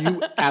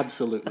 You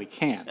absolutely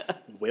can.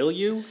 Will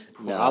you?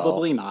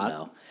 Probably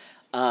not.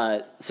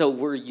 No. So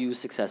were you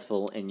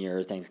successful in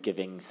your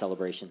Thanksgiving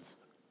celebrations?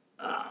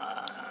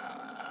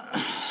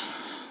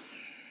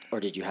 Or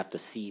did you have to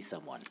see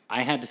someone?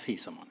 I had to see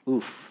someone.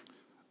 Oof.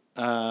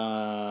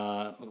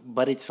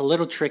 But it's a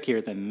little trickier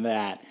than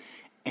that.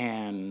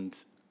 And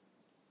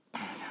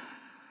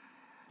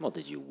Well,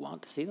 did you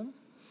want to see them?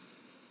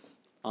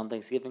 On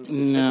Thanksgiving no,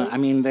 specifically? I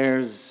mean,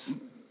 there's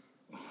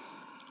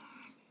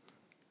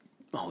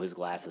Oh, his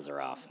glasses are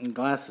off.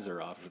 glasses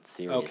are off. It's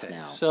serious okay, now.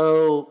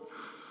 So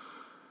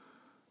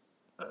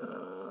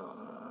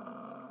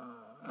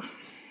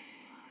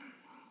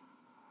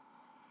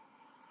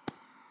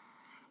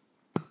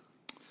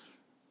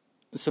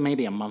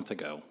maybe a month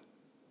ago,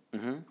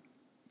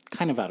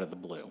 kind of out of the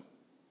blue,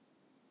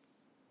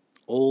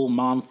 old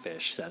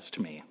Momfish says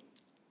to me,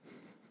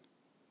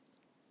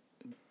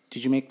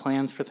 "Did you make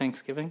plans for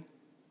Thanksgiving?"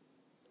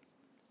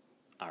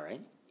 All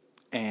right.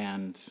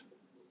 And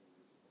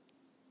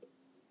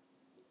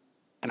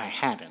I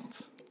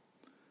hadn't.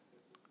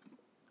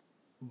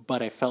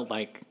 But I felt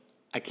like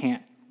I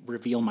can't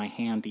reveal my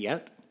hand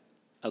yet.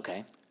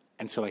 Okay.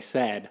 And so I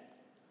said,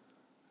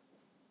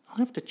 I'll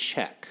have to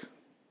check.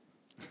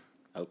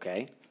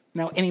 Okay.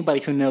 Now, anybody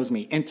who knows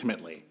me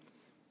intimately,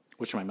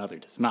 which my mother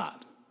does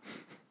not,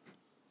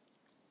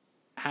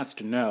 has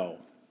to know,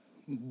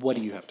 what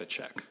do you have to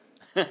check?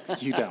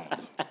 You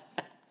don't.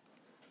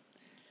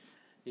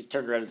 You just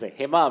turned around and say,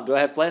 "Hey, Mom, do I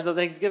have plans on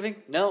Thanksgiving?"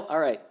 No? All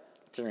right.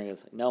 Turn around and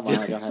say, "No, Mom,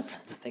 I don't have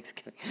plans on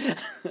Thanksgiving."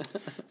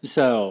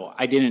 So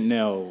I didn't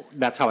know.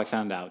 That's how I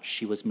found out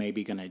she was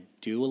maybe going to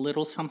do a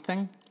little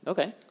something.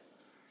 Okay.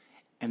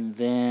 And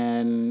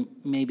then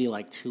maybe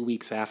like 2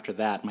 weeks after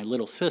that, my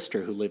little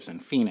sister who lives in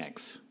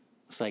Phoenix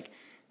was like,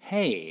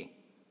 "Hey,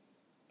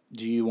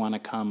 do you want to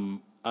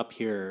come up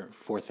here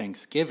for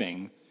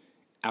Thanksgiving?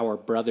 Our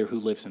brother who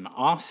lives in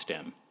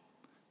Austin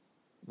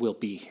will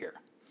be here."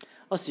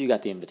 Oh, so you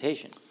got the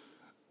invitation.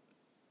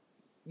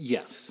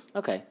 Yes.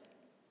 Okay.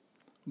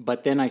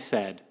 But then I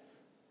said,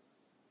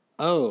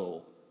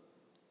 "Oh,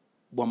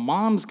 well,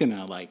 Mom's going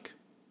to like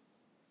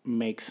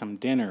make some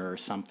dinner or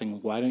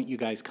something. Why don't you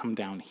guys come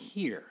down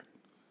here?"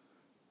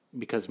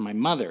 Because my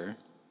mother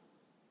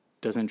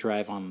doesn't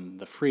drive on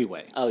the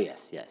freeway. Oh,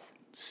 yes, yes.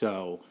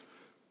 So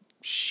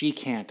she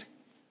can't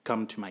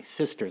come to my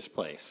sister's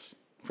place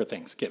for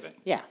Thanksgiving.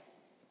 Yeah.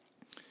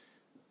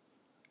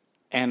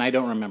 And I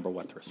don't remember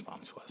what the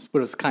response was. But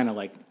it was kind of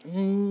like,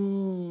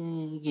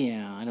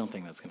 yeah, I don't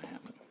think that's going to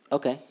happen.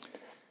 Okay.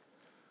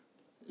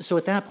 So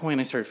at that point,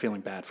 I started feeling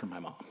bad for my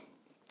mom.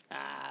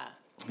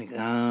 Like,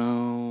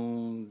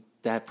 oh,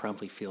 that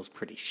probably feels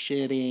pretty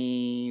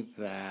shitty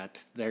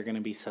that they're going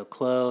to be so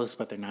close,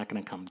 but they're not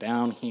going to come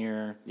down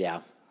here.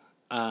 Yeah.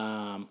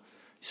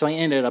 So I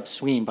ended up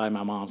swinging by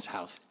my mom's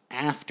house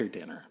after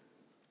dinner.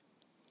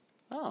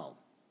 Oh.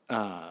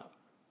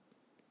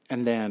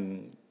 And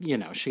then,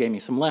 she gave me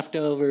some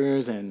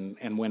leftovers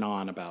and went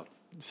on about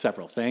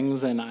several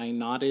things, and I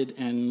nodded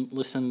and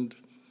listened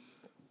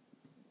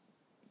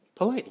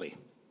politely.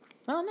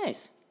 Oh,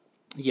 nice.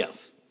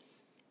 Yes.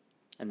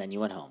 And then you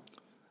went home.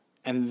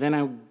 And then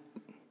I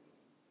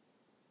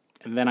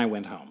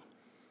went home.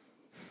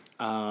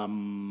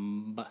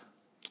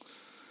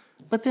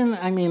 But then,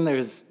 I mean,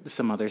 there's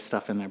some other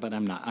stuff in there, but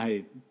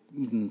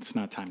it's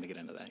not time to get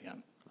into that yet.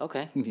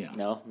 Okay. Yeah.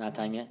 No, not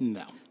time yet?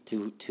 No.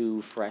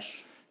 Too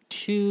fresh?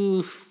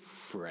 Too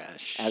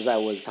fresh. As I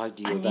was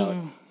talking to you about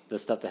the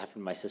stuff that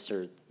happened to my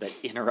sister that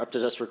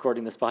interrupted us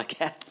recording this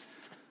podcast.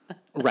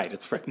 Right,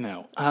 it's fresh.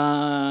 No.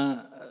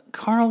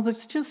 Carl,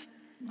 there's just...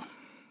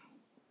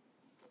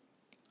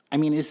 I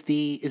mean, is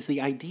the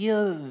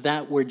idea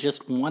that we're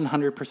just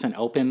 100%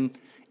 open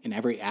in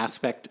every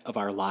aspect of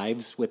our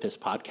lives with this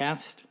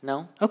podcast?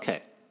 No?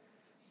 Okay.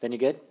 Then you're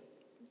good?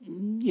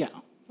 Yeah.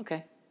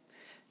 Okay.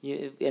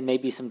 And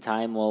maybe some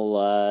time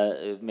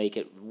will make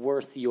it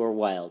worth your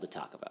while to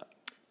talk about.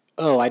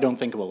 Oh, I don't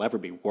think it will ever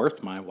be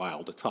worth my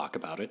while to talk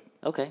about it.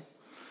 Okay.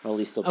 Well, at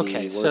least it'll be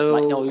Okay, worth so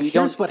my... No,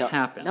 here's what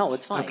happened. No,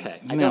 it's fine. Okay,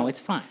 I no, don't- it's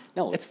fine.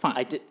 No, it's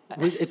fine.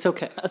 It's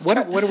okay. was What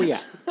trying- are we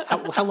at?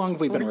 How long have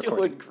we been We're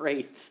recording? doing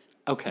great.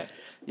 Okay.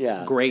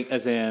 Yeah. Great,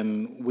 as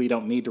in we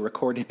don't need to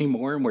record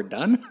anymore and we're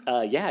done?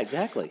 Yeah,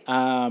 exactly.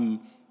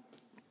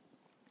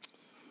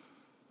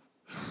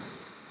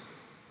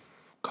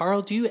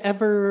 Carl, do you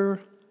ever...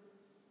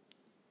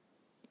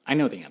 I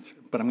know the answer,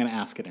 but I'm going to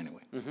ask it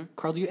anyway. Mm-hmm.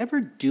 Carl, do you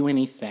ever do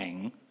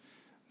anything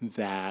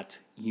that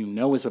you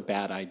know is a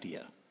bad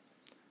idea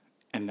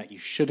and that you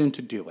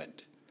shouldn't do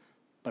it,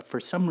 but for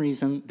some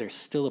reason there's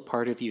still a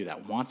part of you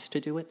that wants to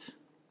do it?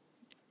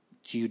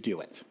 Do you do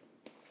it?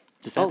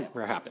 Does that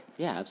ever happen?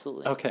 Yeah,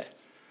 absolutely. Okay.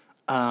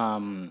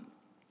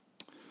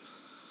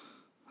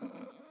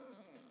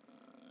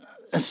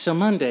 So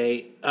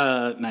Monday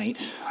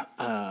night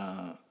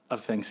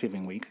of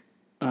Thanksgiving week,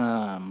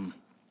 I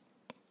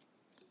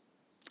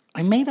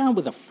made out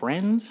with a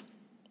friend,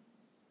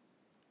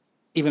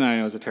 even though I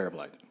know it was a terrible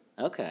idea.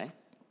 Okay.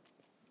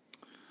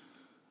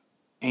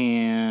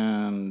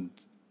 And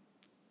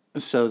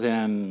so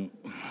then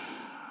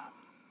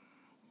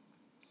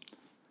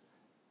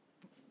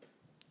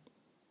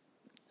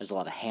There's a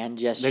lot of hand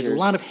gestures. there's a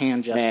lot of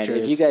hand gestures. Man,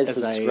 if you guys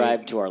as I-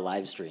 subscribe to our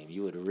live stream,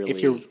 you would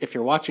really... if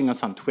you're watching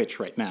us on Twitch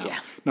right now, Yeah.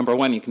 number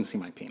one, you can see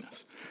my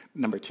penis.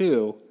 Number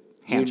two,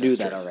 hand You knew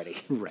gestures. that already.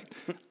 Right.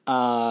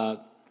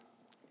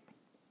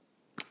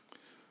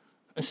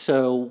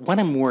 So what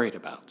I'm worried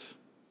about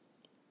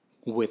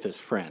with this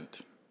friend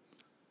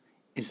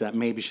is that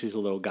maybe she's a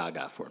little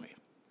gaga for me.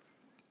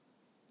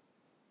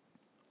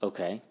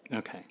 Okay.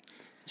 Okay.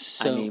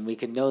 So I mean, we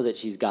can know that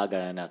she's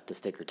gaga enough to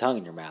stick her tongue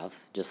in your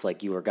mouth, just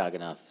like you were gaga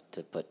enough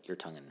to put your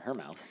tongue in her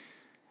mouth.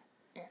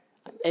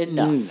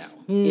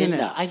 Enough. no,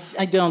 Enough.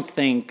 I don't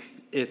think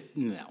it.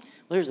 No, Well,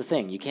 here's the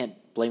thing. You can't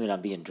blame it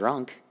on being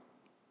drunk.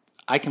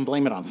 I can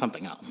blame it on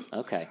something else.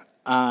 Okay.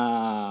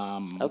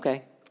 Um,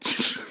 Okay.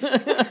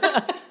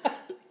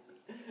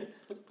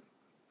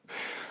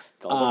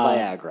 It's all the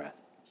Viagra.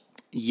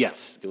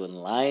 yes. Doing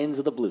lines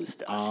of the blue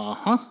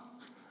stuff.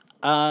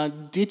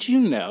 Did you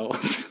know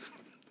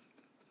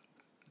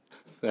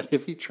that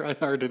if you try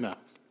hard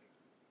enough,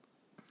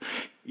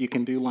 you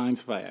can do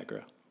lines of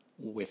Viagra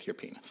with your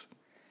penis?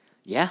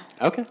 Yeah.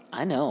 Okay.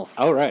 I know.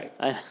 All right.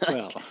 I-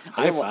 Well,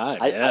 high five.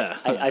 Yeah.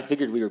 I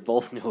figured we were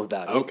both knew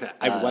about it. Okay,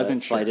 I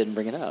wasn't that's why I sure. didn't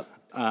bring it up.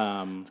 It's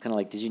kind of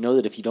like, did you know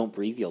that if you don't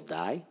breathe, you'll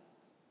die?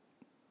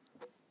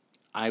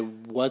 I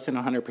wasn't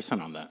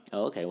 100% on that.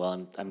 Oh, okay.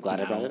 Well, I'm glad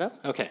I brought it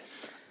up. Okay.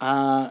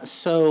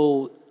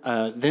 So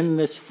then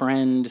this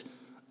friend,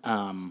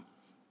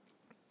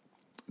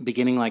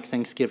 beginning like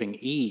Thanksgiving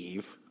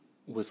Eve,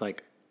 was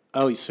like,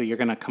 oh, so you're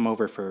going to come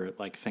over for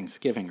like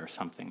Thanksgiving or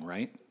something,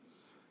 right?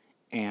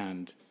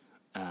 And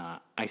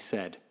I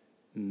said,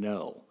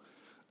 no.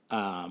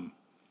 And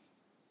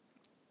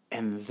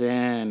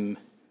then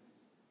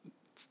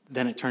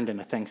it turned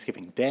into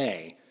Thanksgiving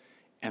Day,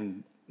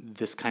 and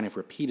this kind of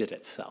repeated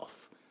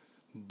itself.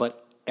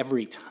 But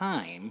every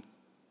time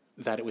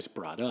that it was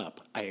brought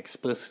up, I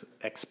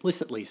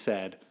explicitly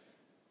said,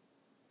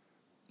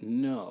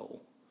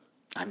 no,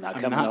 I'm not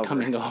I'm coming not over.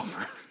 coming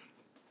over.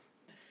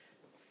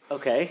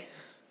 Okay.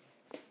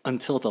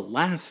 Until the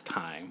last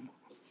time,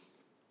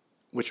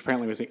 which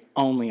apparently was the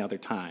only other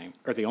time,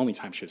 or the only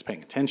time she was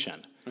paying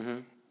attention. Mm-hmm.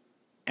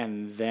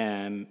 And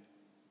then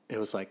it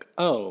was like,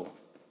 oh,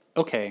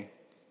 okay,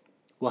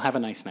 we'll have a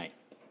nice night.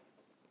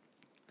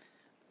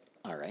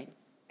 All right.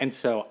 And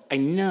so I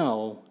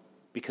know,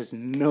 because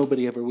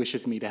nobody ever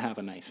wishes me to have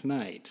a nice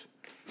night,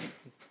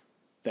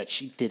 that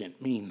she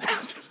didn't mean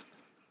that.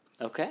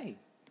 Okay.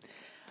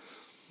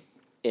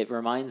 It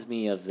reminds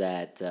me of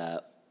that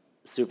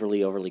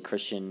Superly Overly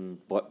Christian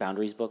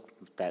Boundaries book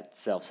that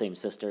Self-Same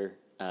Sister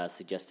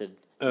suggested.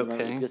 You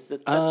remember? Okay.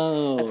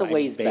 That's a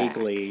ways back.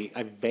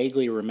 I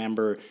vaguely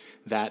remember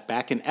that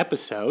back in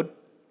episode.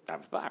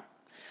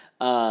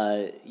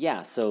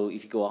 Yeah, so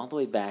if you go all the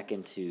way back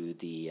into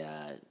the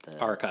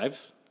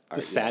Archives. The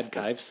yes, sad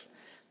archives.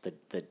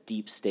 the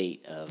deep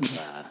state of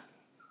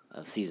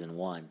of season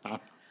one,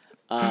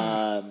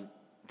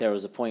 there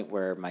was a point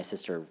where my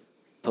sister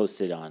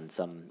posted on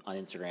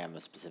Instagram a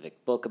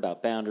specific book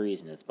about boundaries,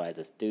 and it's by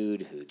this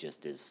dude who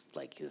just is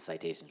like, his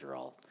citations are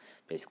all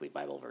basically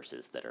Bible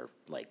verses that are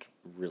like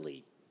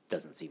really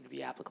doesn't seem to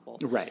be applicable.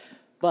 Right.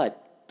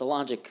 But the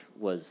logic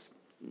was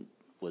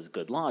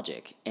good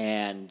logic,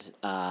 and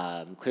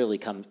clearly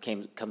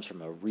comes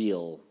from a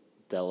real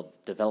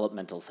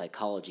developmental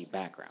psychology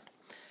background.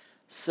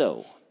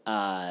 So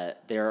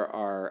there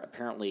are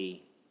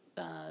apparently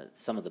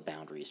some of the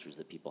boundary issues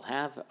that people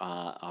have.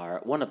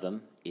 One of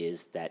them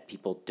is that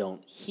people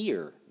don't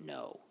hear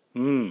no.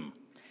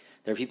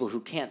 There are people who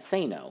can't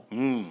say no.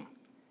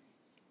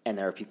 and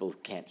there are people who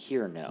can't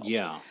hear no.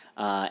 Yeah.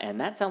 And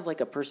that sounds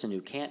like a person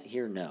who can't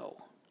hear no,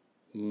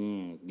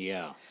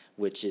 Yeah.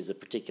 which is a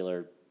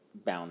particular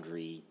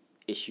boundary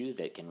issue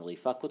that can really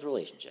fuck with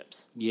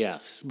relationships.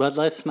 Yes. But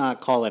let's not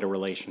call it a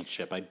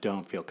relationship. I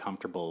don't feel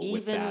comfortable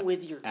with Even that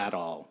with your at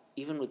all.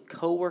 Even with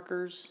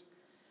coworkers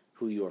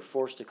who you are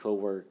forced to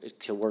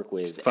work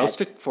with, Forced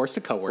to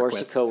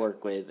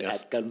co-work with. with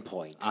Yes. at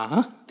gunpoint.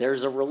 Uh-huh.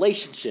 There's a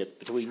relationship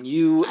between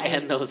you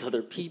and those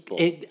other people.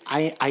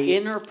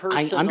 Interpersonal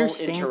I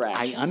understand.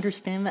 interactions. I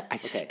understand that. I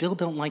still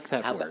don't like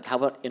that word. How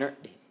about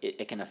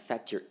it can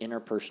affect your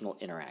interpersonal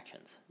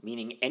interactions,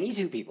 meaning any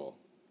two people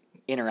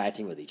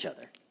interacting with each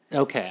other.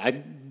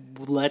 Okay.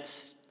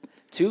 Let's.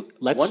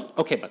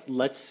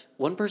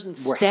 One person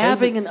we're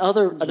stabbing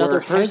another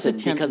we're person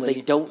because they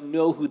hesitantly- don't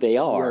know who they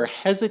are. We're falls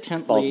in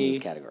hesitantly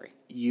this category.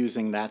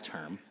 using that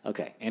term.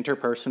 Okay.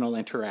 Interpersonal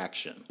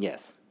interaction.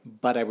 Yes.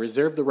 But I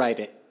reserve the right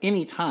at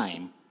any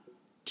time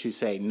to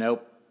say,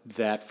 nope,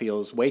 that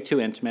feels way too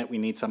intimate. We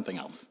need something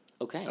else.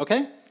 Okay.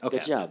 Okay? Okay.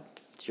 Good job.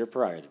 It's your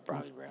prerogative,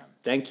 Bobby Brown.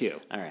 Thank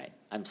you. All right.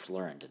 I'm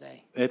slurring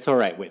today. It's all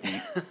right,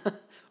 Whitney.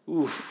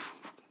 Oof.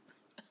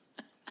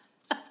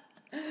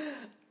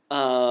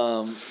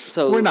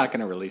 So We're not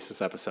going to release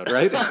this episode,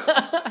 right?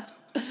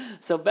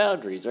 So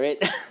boundaries, right?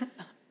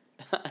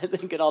 I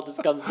think it all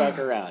just comes back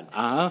around.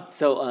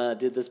 So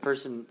did this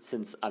person,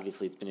 since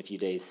obviously it's been a few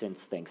days since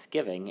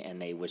Thanksgiving,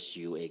 and they wished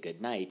you a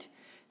good night,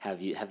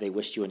 have they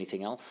wished you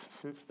anything else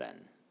since then,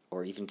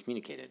 or even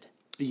communicated?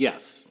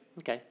 Yes.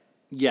 Okay.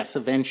 Yes,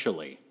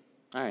 eventually.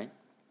 All right.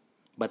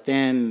 But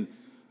then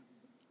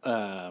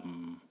the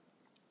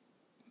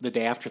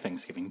day after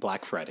Thanksgiving,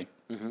 Black Friday,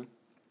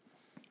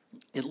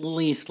 at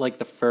least like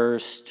the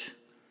first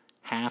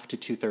half to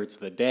 2/3 of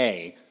the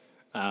day,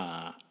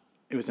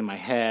 it was in my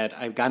head.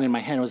 I got in my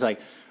head and was like,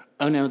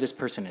 oh no, this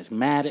person is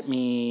mad at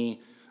me.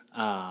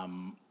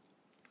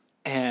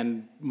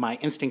 And my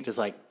instinct is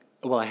like,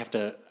 well, I have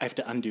to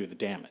undo the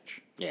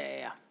damage.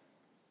 Yeah.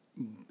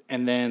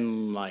 And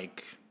then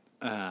like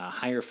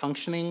higher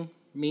functioning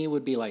me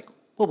would be like,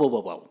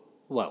 whoa.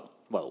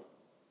 Whoa.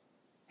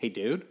 Hey,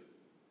 dude,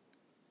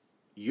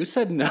 you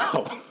said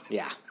no.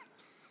 Yeah.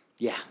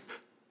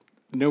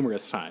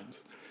 Numerous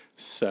times.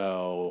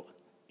 So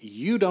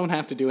you don't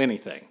have to do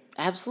anything.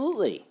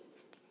 Absolutely.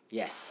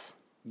 Yes.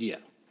 Yeah.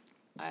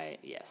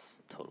 Yes,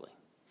 totally.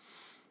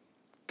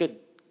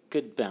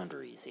 Good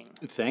boundarying.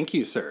 Thank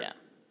you, sir. Yeah.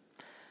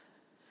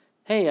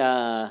 Hey,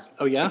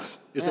 Oh, yeah?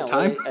 Is yeah, it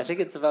time? I think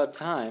it's about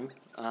time.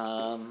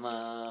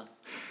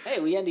 Hey,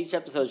 we end each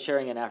episode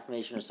sharing an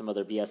affirmation or some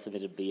other BS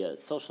submitted via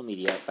social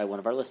media by one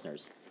of our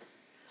listeners.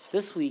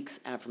 This week's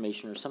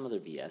affirmation or some other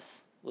BS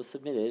was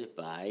submitted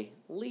by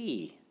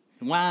Lee.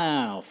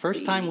 Wow.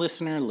 First time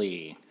listener,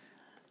 Lee.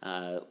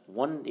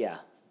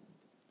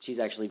 She's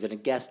actually been a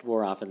guest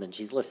more often than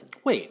she's listened.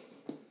 Wait.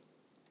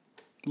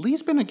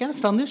 Lee's been a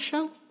guest on this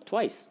show?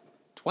 Twice.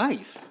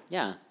 Twice.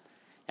 Yeah.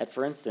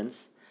 For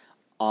instance,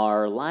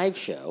 our live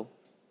show.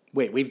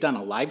 Wait, we've done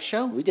a live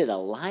show? We did a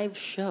live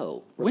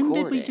show. When did we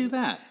recording do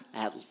that?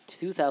 At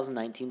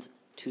 2019's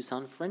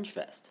Tucson Fringe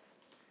Fest.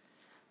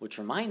 Which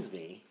reminds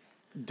me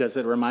Does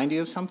it remind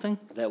you of something?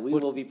 that we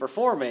will be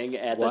performing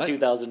at What? the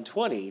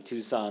 2020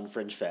 Tucson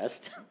Fringe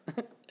Fest.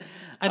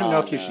 I don't know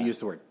if you should use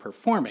the word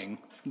performing.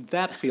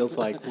 That feels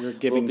like we're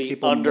giving We'll be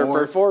people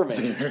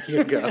underperforming. More. There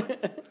you go.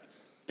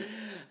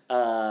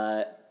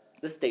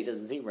 This date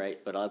doesn't seem right,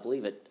 but I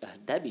believe it.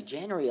 That'd be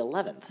January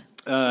 11th.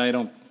 I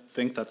don't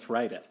think that's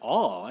right at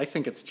all. I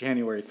think it's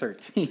January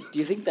 13th. Do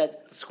you think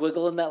that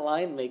squiggle in that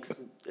line makes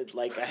it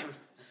like I'm...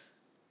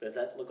 Does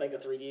that look like a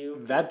 3 to you?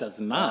 That does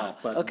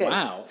not, but Okay.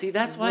 wow. See,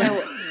 that's why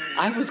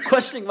I was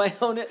questioning my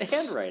own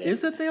handwriting.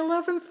 Is it the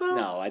 11th, though?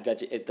 No, I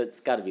bet you that's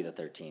got to be the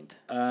 13th.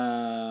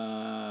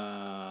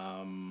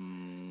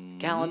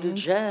 Calendar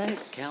check.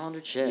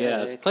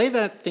 Yes, play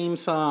that theme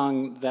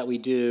song that we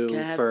do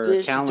for Catfish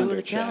is calendar doing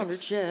a checks. calendar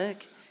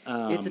check.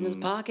 It's in his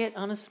pocket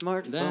on a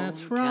smartphone.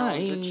 That's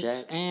Calendar right.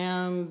 check.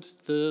 And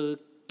the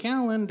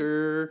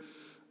calendar.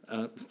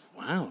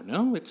 Wow,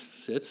 no,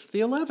 it's the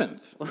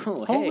 11th.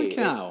 Oh, Holy hey,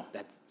 cow!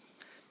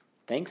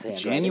 Thanks,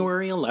 handwriting.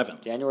 January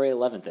 11th. January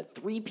 11th at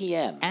 3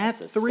 p.m. At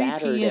That's a 3 p.m.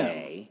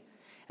 Saturday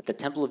at the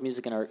Temple of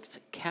Music and Arts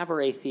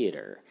Cabaret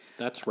Theater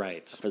That's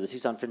right. for the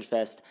Tucson Fringe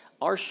Fest.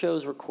 Our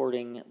show's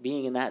recording,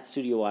 being in that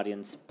studio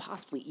audience,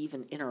 possibly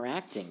even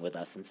interacting with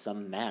us in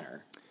some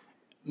manner.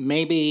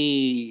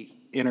 Maybe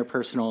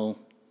interpersonal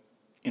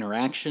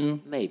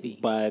interaction. Maybe.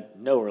 But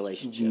No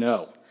relationships.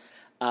 no.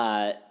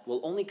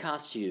 Will only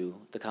cost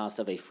you the cost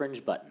of a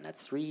fringe button.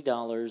 That's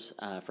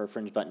 $3 for a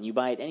fringe button. You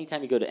buy it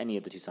anytime you go to any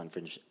of the Tucson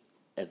Fringe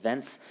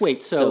events.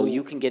 Wait, so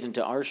you can get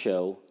into our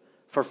show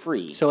for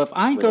free. So if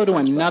I with go a to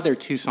fringe another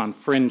Tucson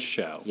Fringe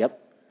show, button.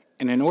 Yep,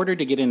 and in order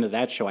to get into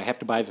that show, I have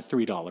to buy the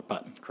 $3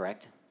 button.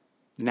 correct.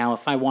 Now,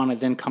 if I want to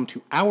then come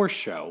to our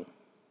show,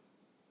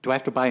 do I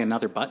have to buy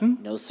another button?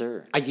 No,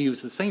 sir. I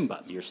use the same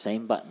button. Your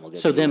same button will get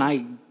So you then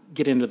I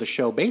get into the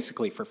show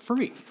basically for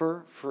free.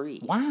 for free.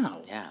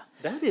 Wow. Yeah.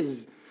 That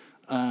is,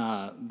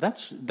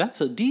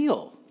 that's a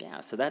deal.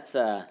 Yeah, so that's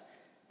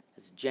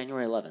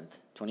January 11th,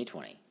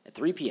 2020, at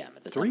 3 p.m.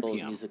 at the 3 Temple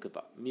p.m..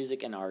 of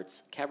Music and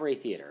Arts Cabaret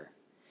Theater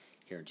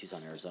here in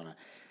Tucson, Arizona.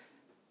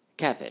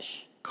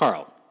 Catfish.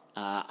 Carl,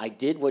 I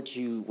did what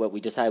we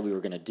decided we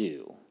were going to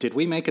do did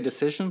we make a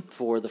decision?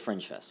 for the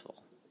Fringe Festival.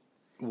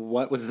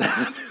 What was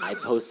that? I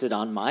posted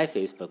on my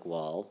Facebook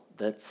wall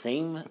that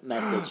same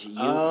message you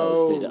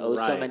Oh, posted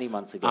so right. many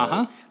months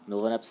ago, middle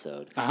of an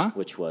episode,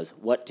 which was,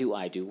 what do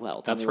I do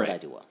well? Tell That's me what right. I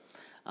do well.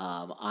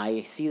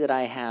 I see that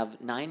I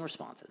have 9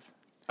 responses,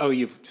 Oh,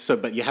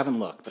 but you haven't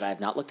looked. but I have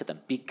not looked at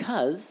them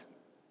because,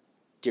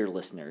 dear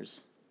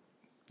listeners,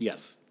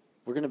 Yes.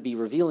 we're going to be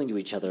revealing to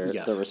each other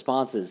Yes. the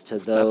responses to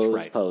those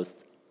right.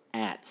 posts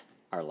at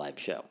our live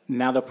show.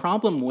 Now, the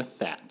problem with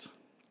that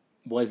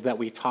was that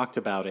we talked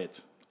about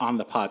it on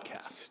the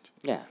podcast.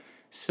 Yeah.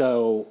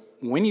 So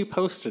when you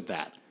posted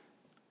that,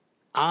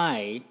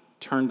 I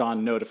turned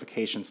on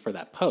notifications for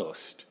that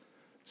post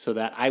so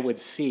that I would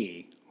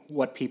see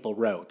what people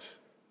wrote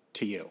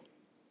to you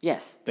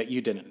Yes. that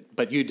you didn't,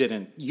 but you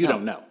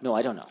don't know. No,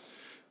 I don't know.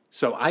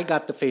 So I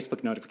got the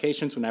Facebook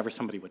notifications whenever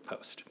somebody would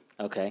post.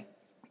 Okay.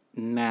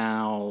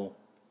 Now,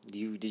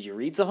 Did you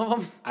read some of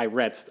them?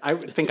 I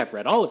think I've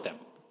read all of them,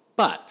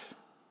 but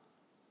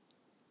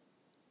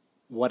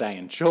what I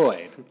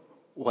enjoyed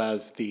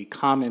was the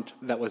comment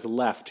that was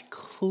left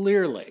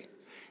clearly,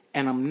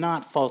 and I'm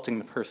not faulting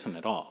the person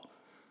at all,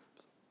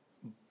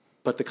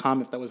 but the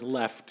comment that was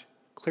left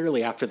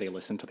clearly after they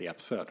listened to the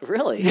episode.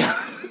 Really?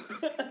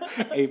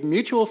 A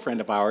mutual friend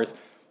of ours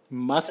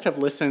must have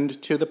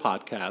listened to the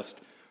podcast,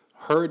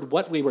 heard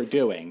what we were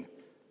doing,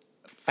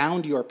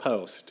 found your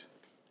post,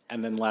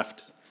 and then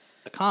left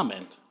a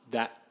comment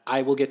that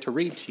I will get to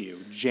read to you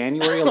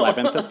January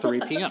 11th at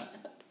 3 p.m.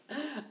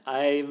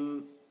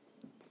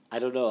 I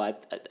don't know.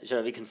 Should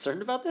I be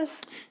concerned about this?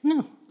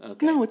 No.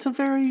 Okay. No, it's a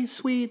very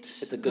sweet...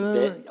 It's a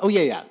good bit? Oh,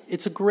 yeah.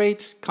 It's a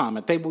great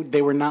comment.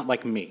 They were not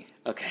like me.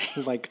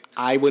 Okay. Like,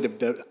 I would have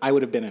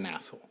been an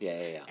asshole.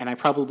 Yeah. And I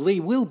probably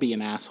will be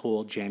an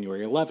asshole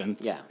January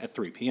 11th at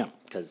 3 p.m.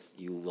 Because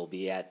you will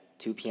be at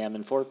 2 p.m.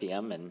 and 4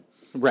 p.m. and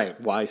Right.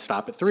 Why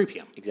stop at 3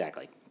 p.m.?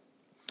 exactly.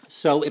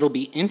 So it'll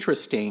be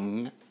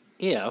interesting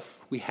if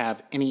we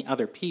have any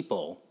other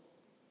people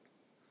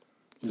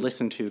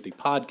listen to the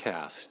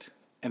podcast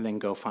and then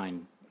go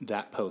find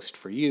that post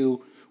for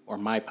you or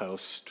my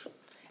post.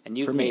 And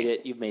you've for me.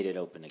 made it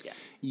open again.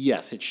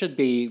 Yes, it should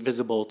be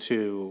visible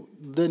to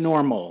the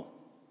normal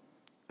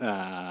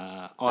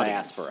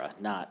audience. Diaspora,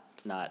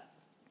 not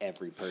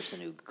every person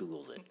who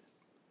Googles it.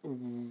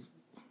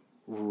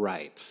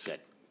 Right. Good.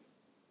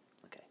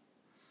 Okay.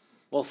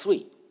 Well,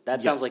 sweet. That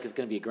Yes. sounds like it's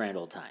going to be a grand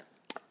old time.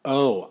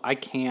 Oh, I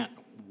can't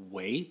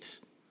wait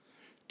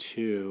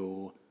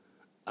to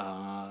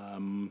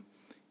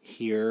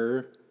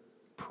hear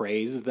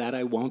praise that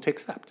I won't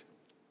accept.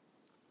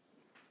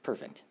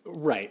 Perfect.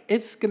 Right.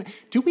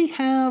 Do we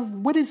have,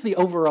 what is the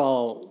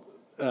overall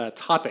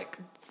topic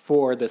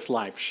for this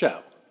live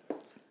show?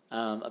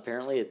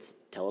 Apparently, it's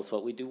tell us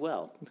what we do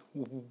well.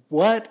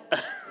 What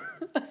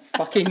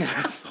fucking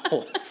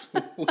assholes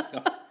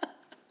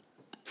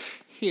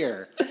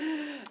here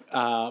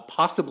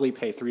possibly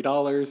pay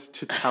 $3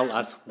 to tell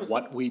us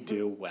what we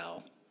do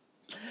well?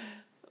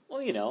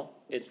 Well,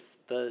 it's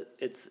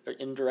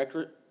in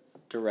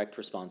direct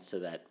response to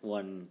that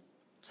one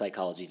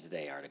Psychology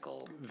Today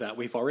article. That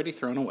we've already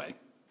thrown away.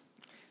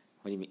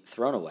 What do you mean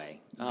thrown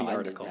away? The I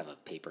article. didn't have a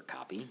paper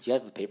copy. Do you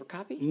have a paper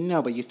copy?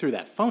 No, but you threw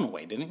that phone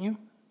away, didn't you?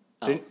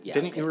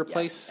 Didn't you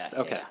replace? Yeah,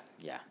 okay.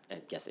 Yeah.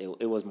 I guess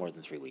it was more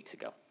than 3 weeks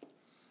ago.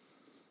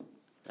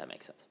 That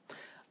makes sense.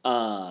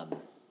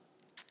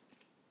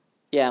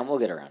 Yeah, and we'll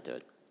get around to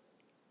it.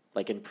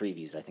 Like in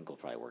previews, I think we'll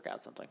probably work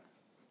out something.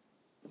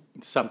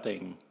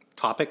 Something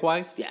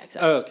topic-wise? Yeah,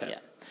 exactly. Oh, okay.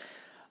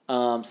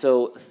 Yeah.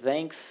 So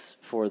thanks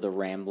for the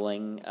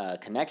rambling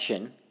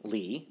connection,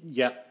 Lee.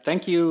 Yep.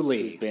 Thank you,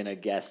 Lee. Who's been a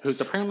guest Who's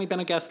apparently been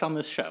a guest on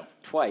this show.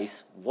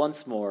 twice,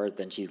 once more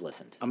than she's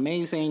listened.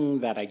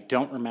 Amazing that I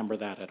don't remember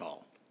that at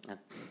all.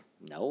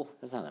 No,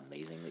 that's not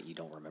amazing that you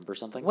don't remember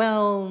something.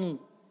 Well,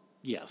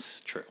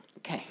 yes, true.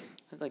 Okay,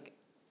 it's like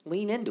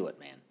lean into it,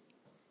 man.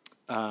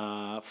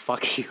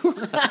 Fuck you.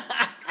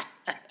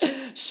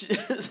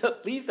 So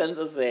Lee sends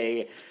us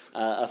a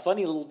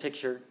funny little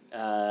picture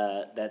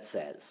that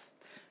says,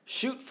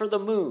 "Shoot for the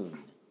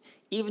moon.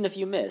 Even if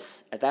you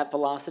miss, at that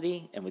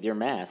velocity and with your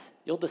mass,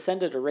 you'll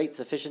descend at a rate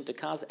sufficient to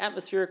cause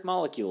atmospheric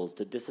molecules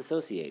to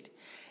dissociate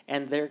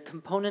and their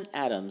component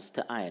atoms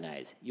to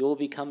ionize. You will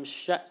become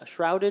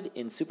shrouded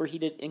in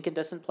superheated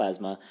incandescent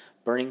plasma,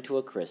 burning to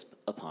a crisp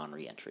upon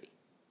re-entry."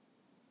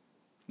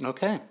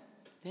 Okay.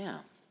 Yeah,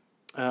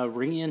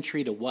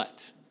 Re-entry to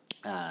what?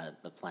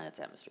 the planet's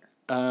atmosphere.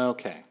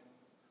 Okay.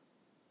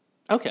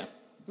 Okay.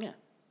 Yeah,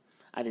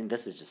 I think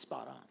this is just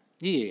spot on.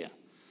 Yeah.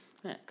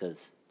 Yeah,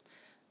 because,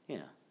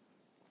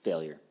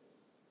 failure,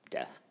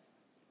 death.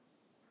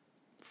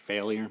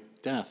 Failure,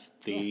 death,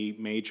 the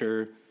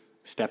major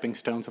stepping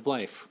stones of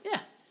life. Yeah.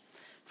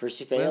 First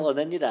you fail and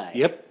then you die.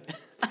 Yep.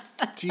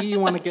 Do you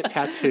want to get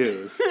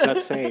tattoos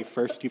that say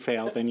first you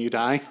fail, then you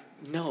die?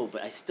 No,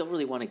 but I still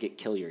really want to get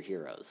Kill Your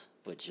Heroes,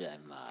 which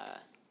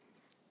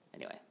I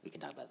Anyway, we can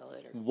talk about that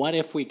later. What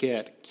if we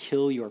get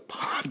 "Kill Your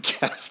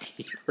Podcast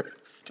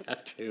Heroes"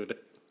 tattooed?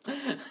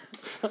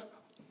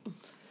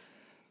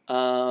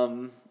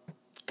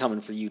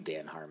 Coming for you,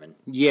 Dan Harmon.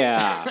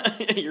 Yeah.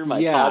 You're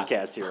my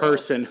podcast hero.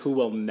 Person who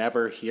will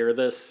never hear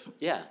this.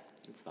 Yeah,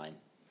 it's fine.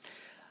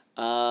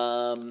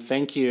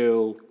 Thank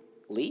you,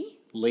 Lee?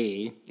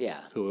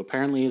 Yeah. who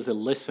apparently is a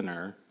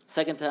listener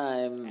Second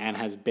time. and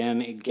has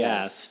been a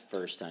guest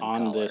First time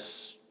on caller.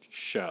 this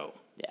show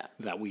Yeah.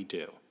 that we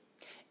do.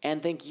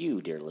 And thank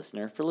you, dear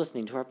listener, for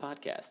listening to our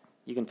podcast.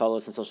 You can follow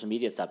us on social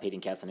media at Stop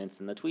Hating Cast on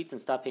Insta and the tweets,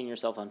 and Stop Hating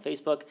Yourself on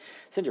Facebook.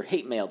 Send your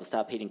hate mail to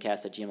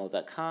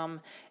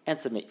stophatingcast@gmail.com and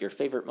submit your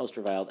favorite, most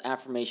reviled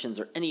affirmations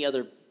or any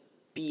other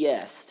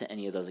BS to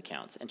any of those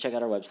accounts. And check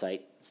out our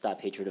website,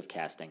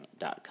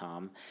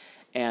 stophatredofcasting.com.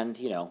 And,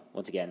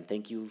 once again,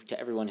 thank you to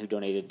everyone who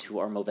donated to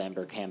our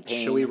Movember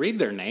campaign. Should we read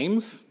their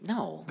names?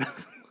 No.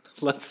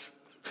 Let's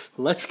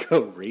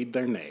go read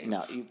their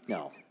names.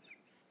 No.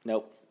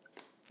 Nope.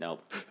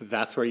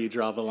 That's where you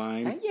draw the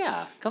line?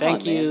 Yeah, come on,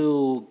 Thank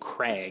you,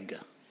 Craig.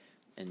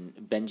 And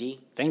Benji,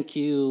 Thank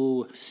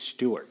you,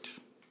 Stuart.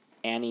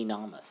 Annie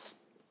Namas.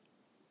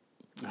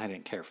 I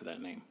didn't care for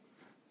that name.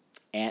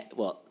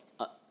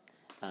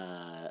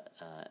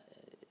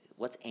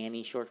 What's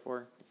Annie short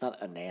for? It's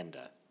not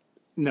Ananda.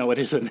 No, it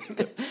isn't.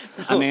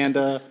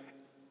 Ananda.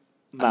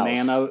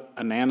 Mouse.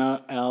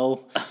 Anana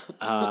L.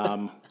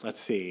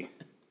 Let's see.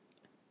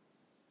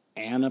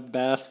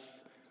 Annabeth.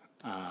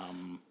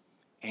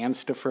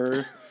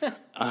 Anstifer.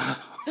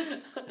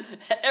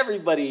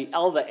 Everybody,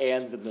 all the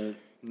Anns in the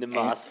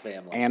Namas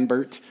family.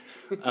 Anbert.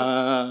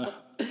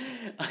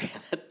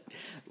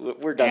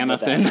 We're done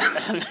with Anathan.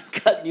 that. I'm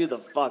cutting you the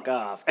fuck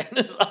off. And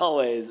as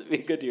always, be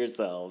good to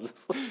yourselves.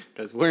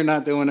 Because we're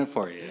not doing it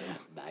for you.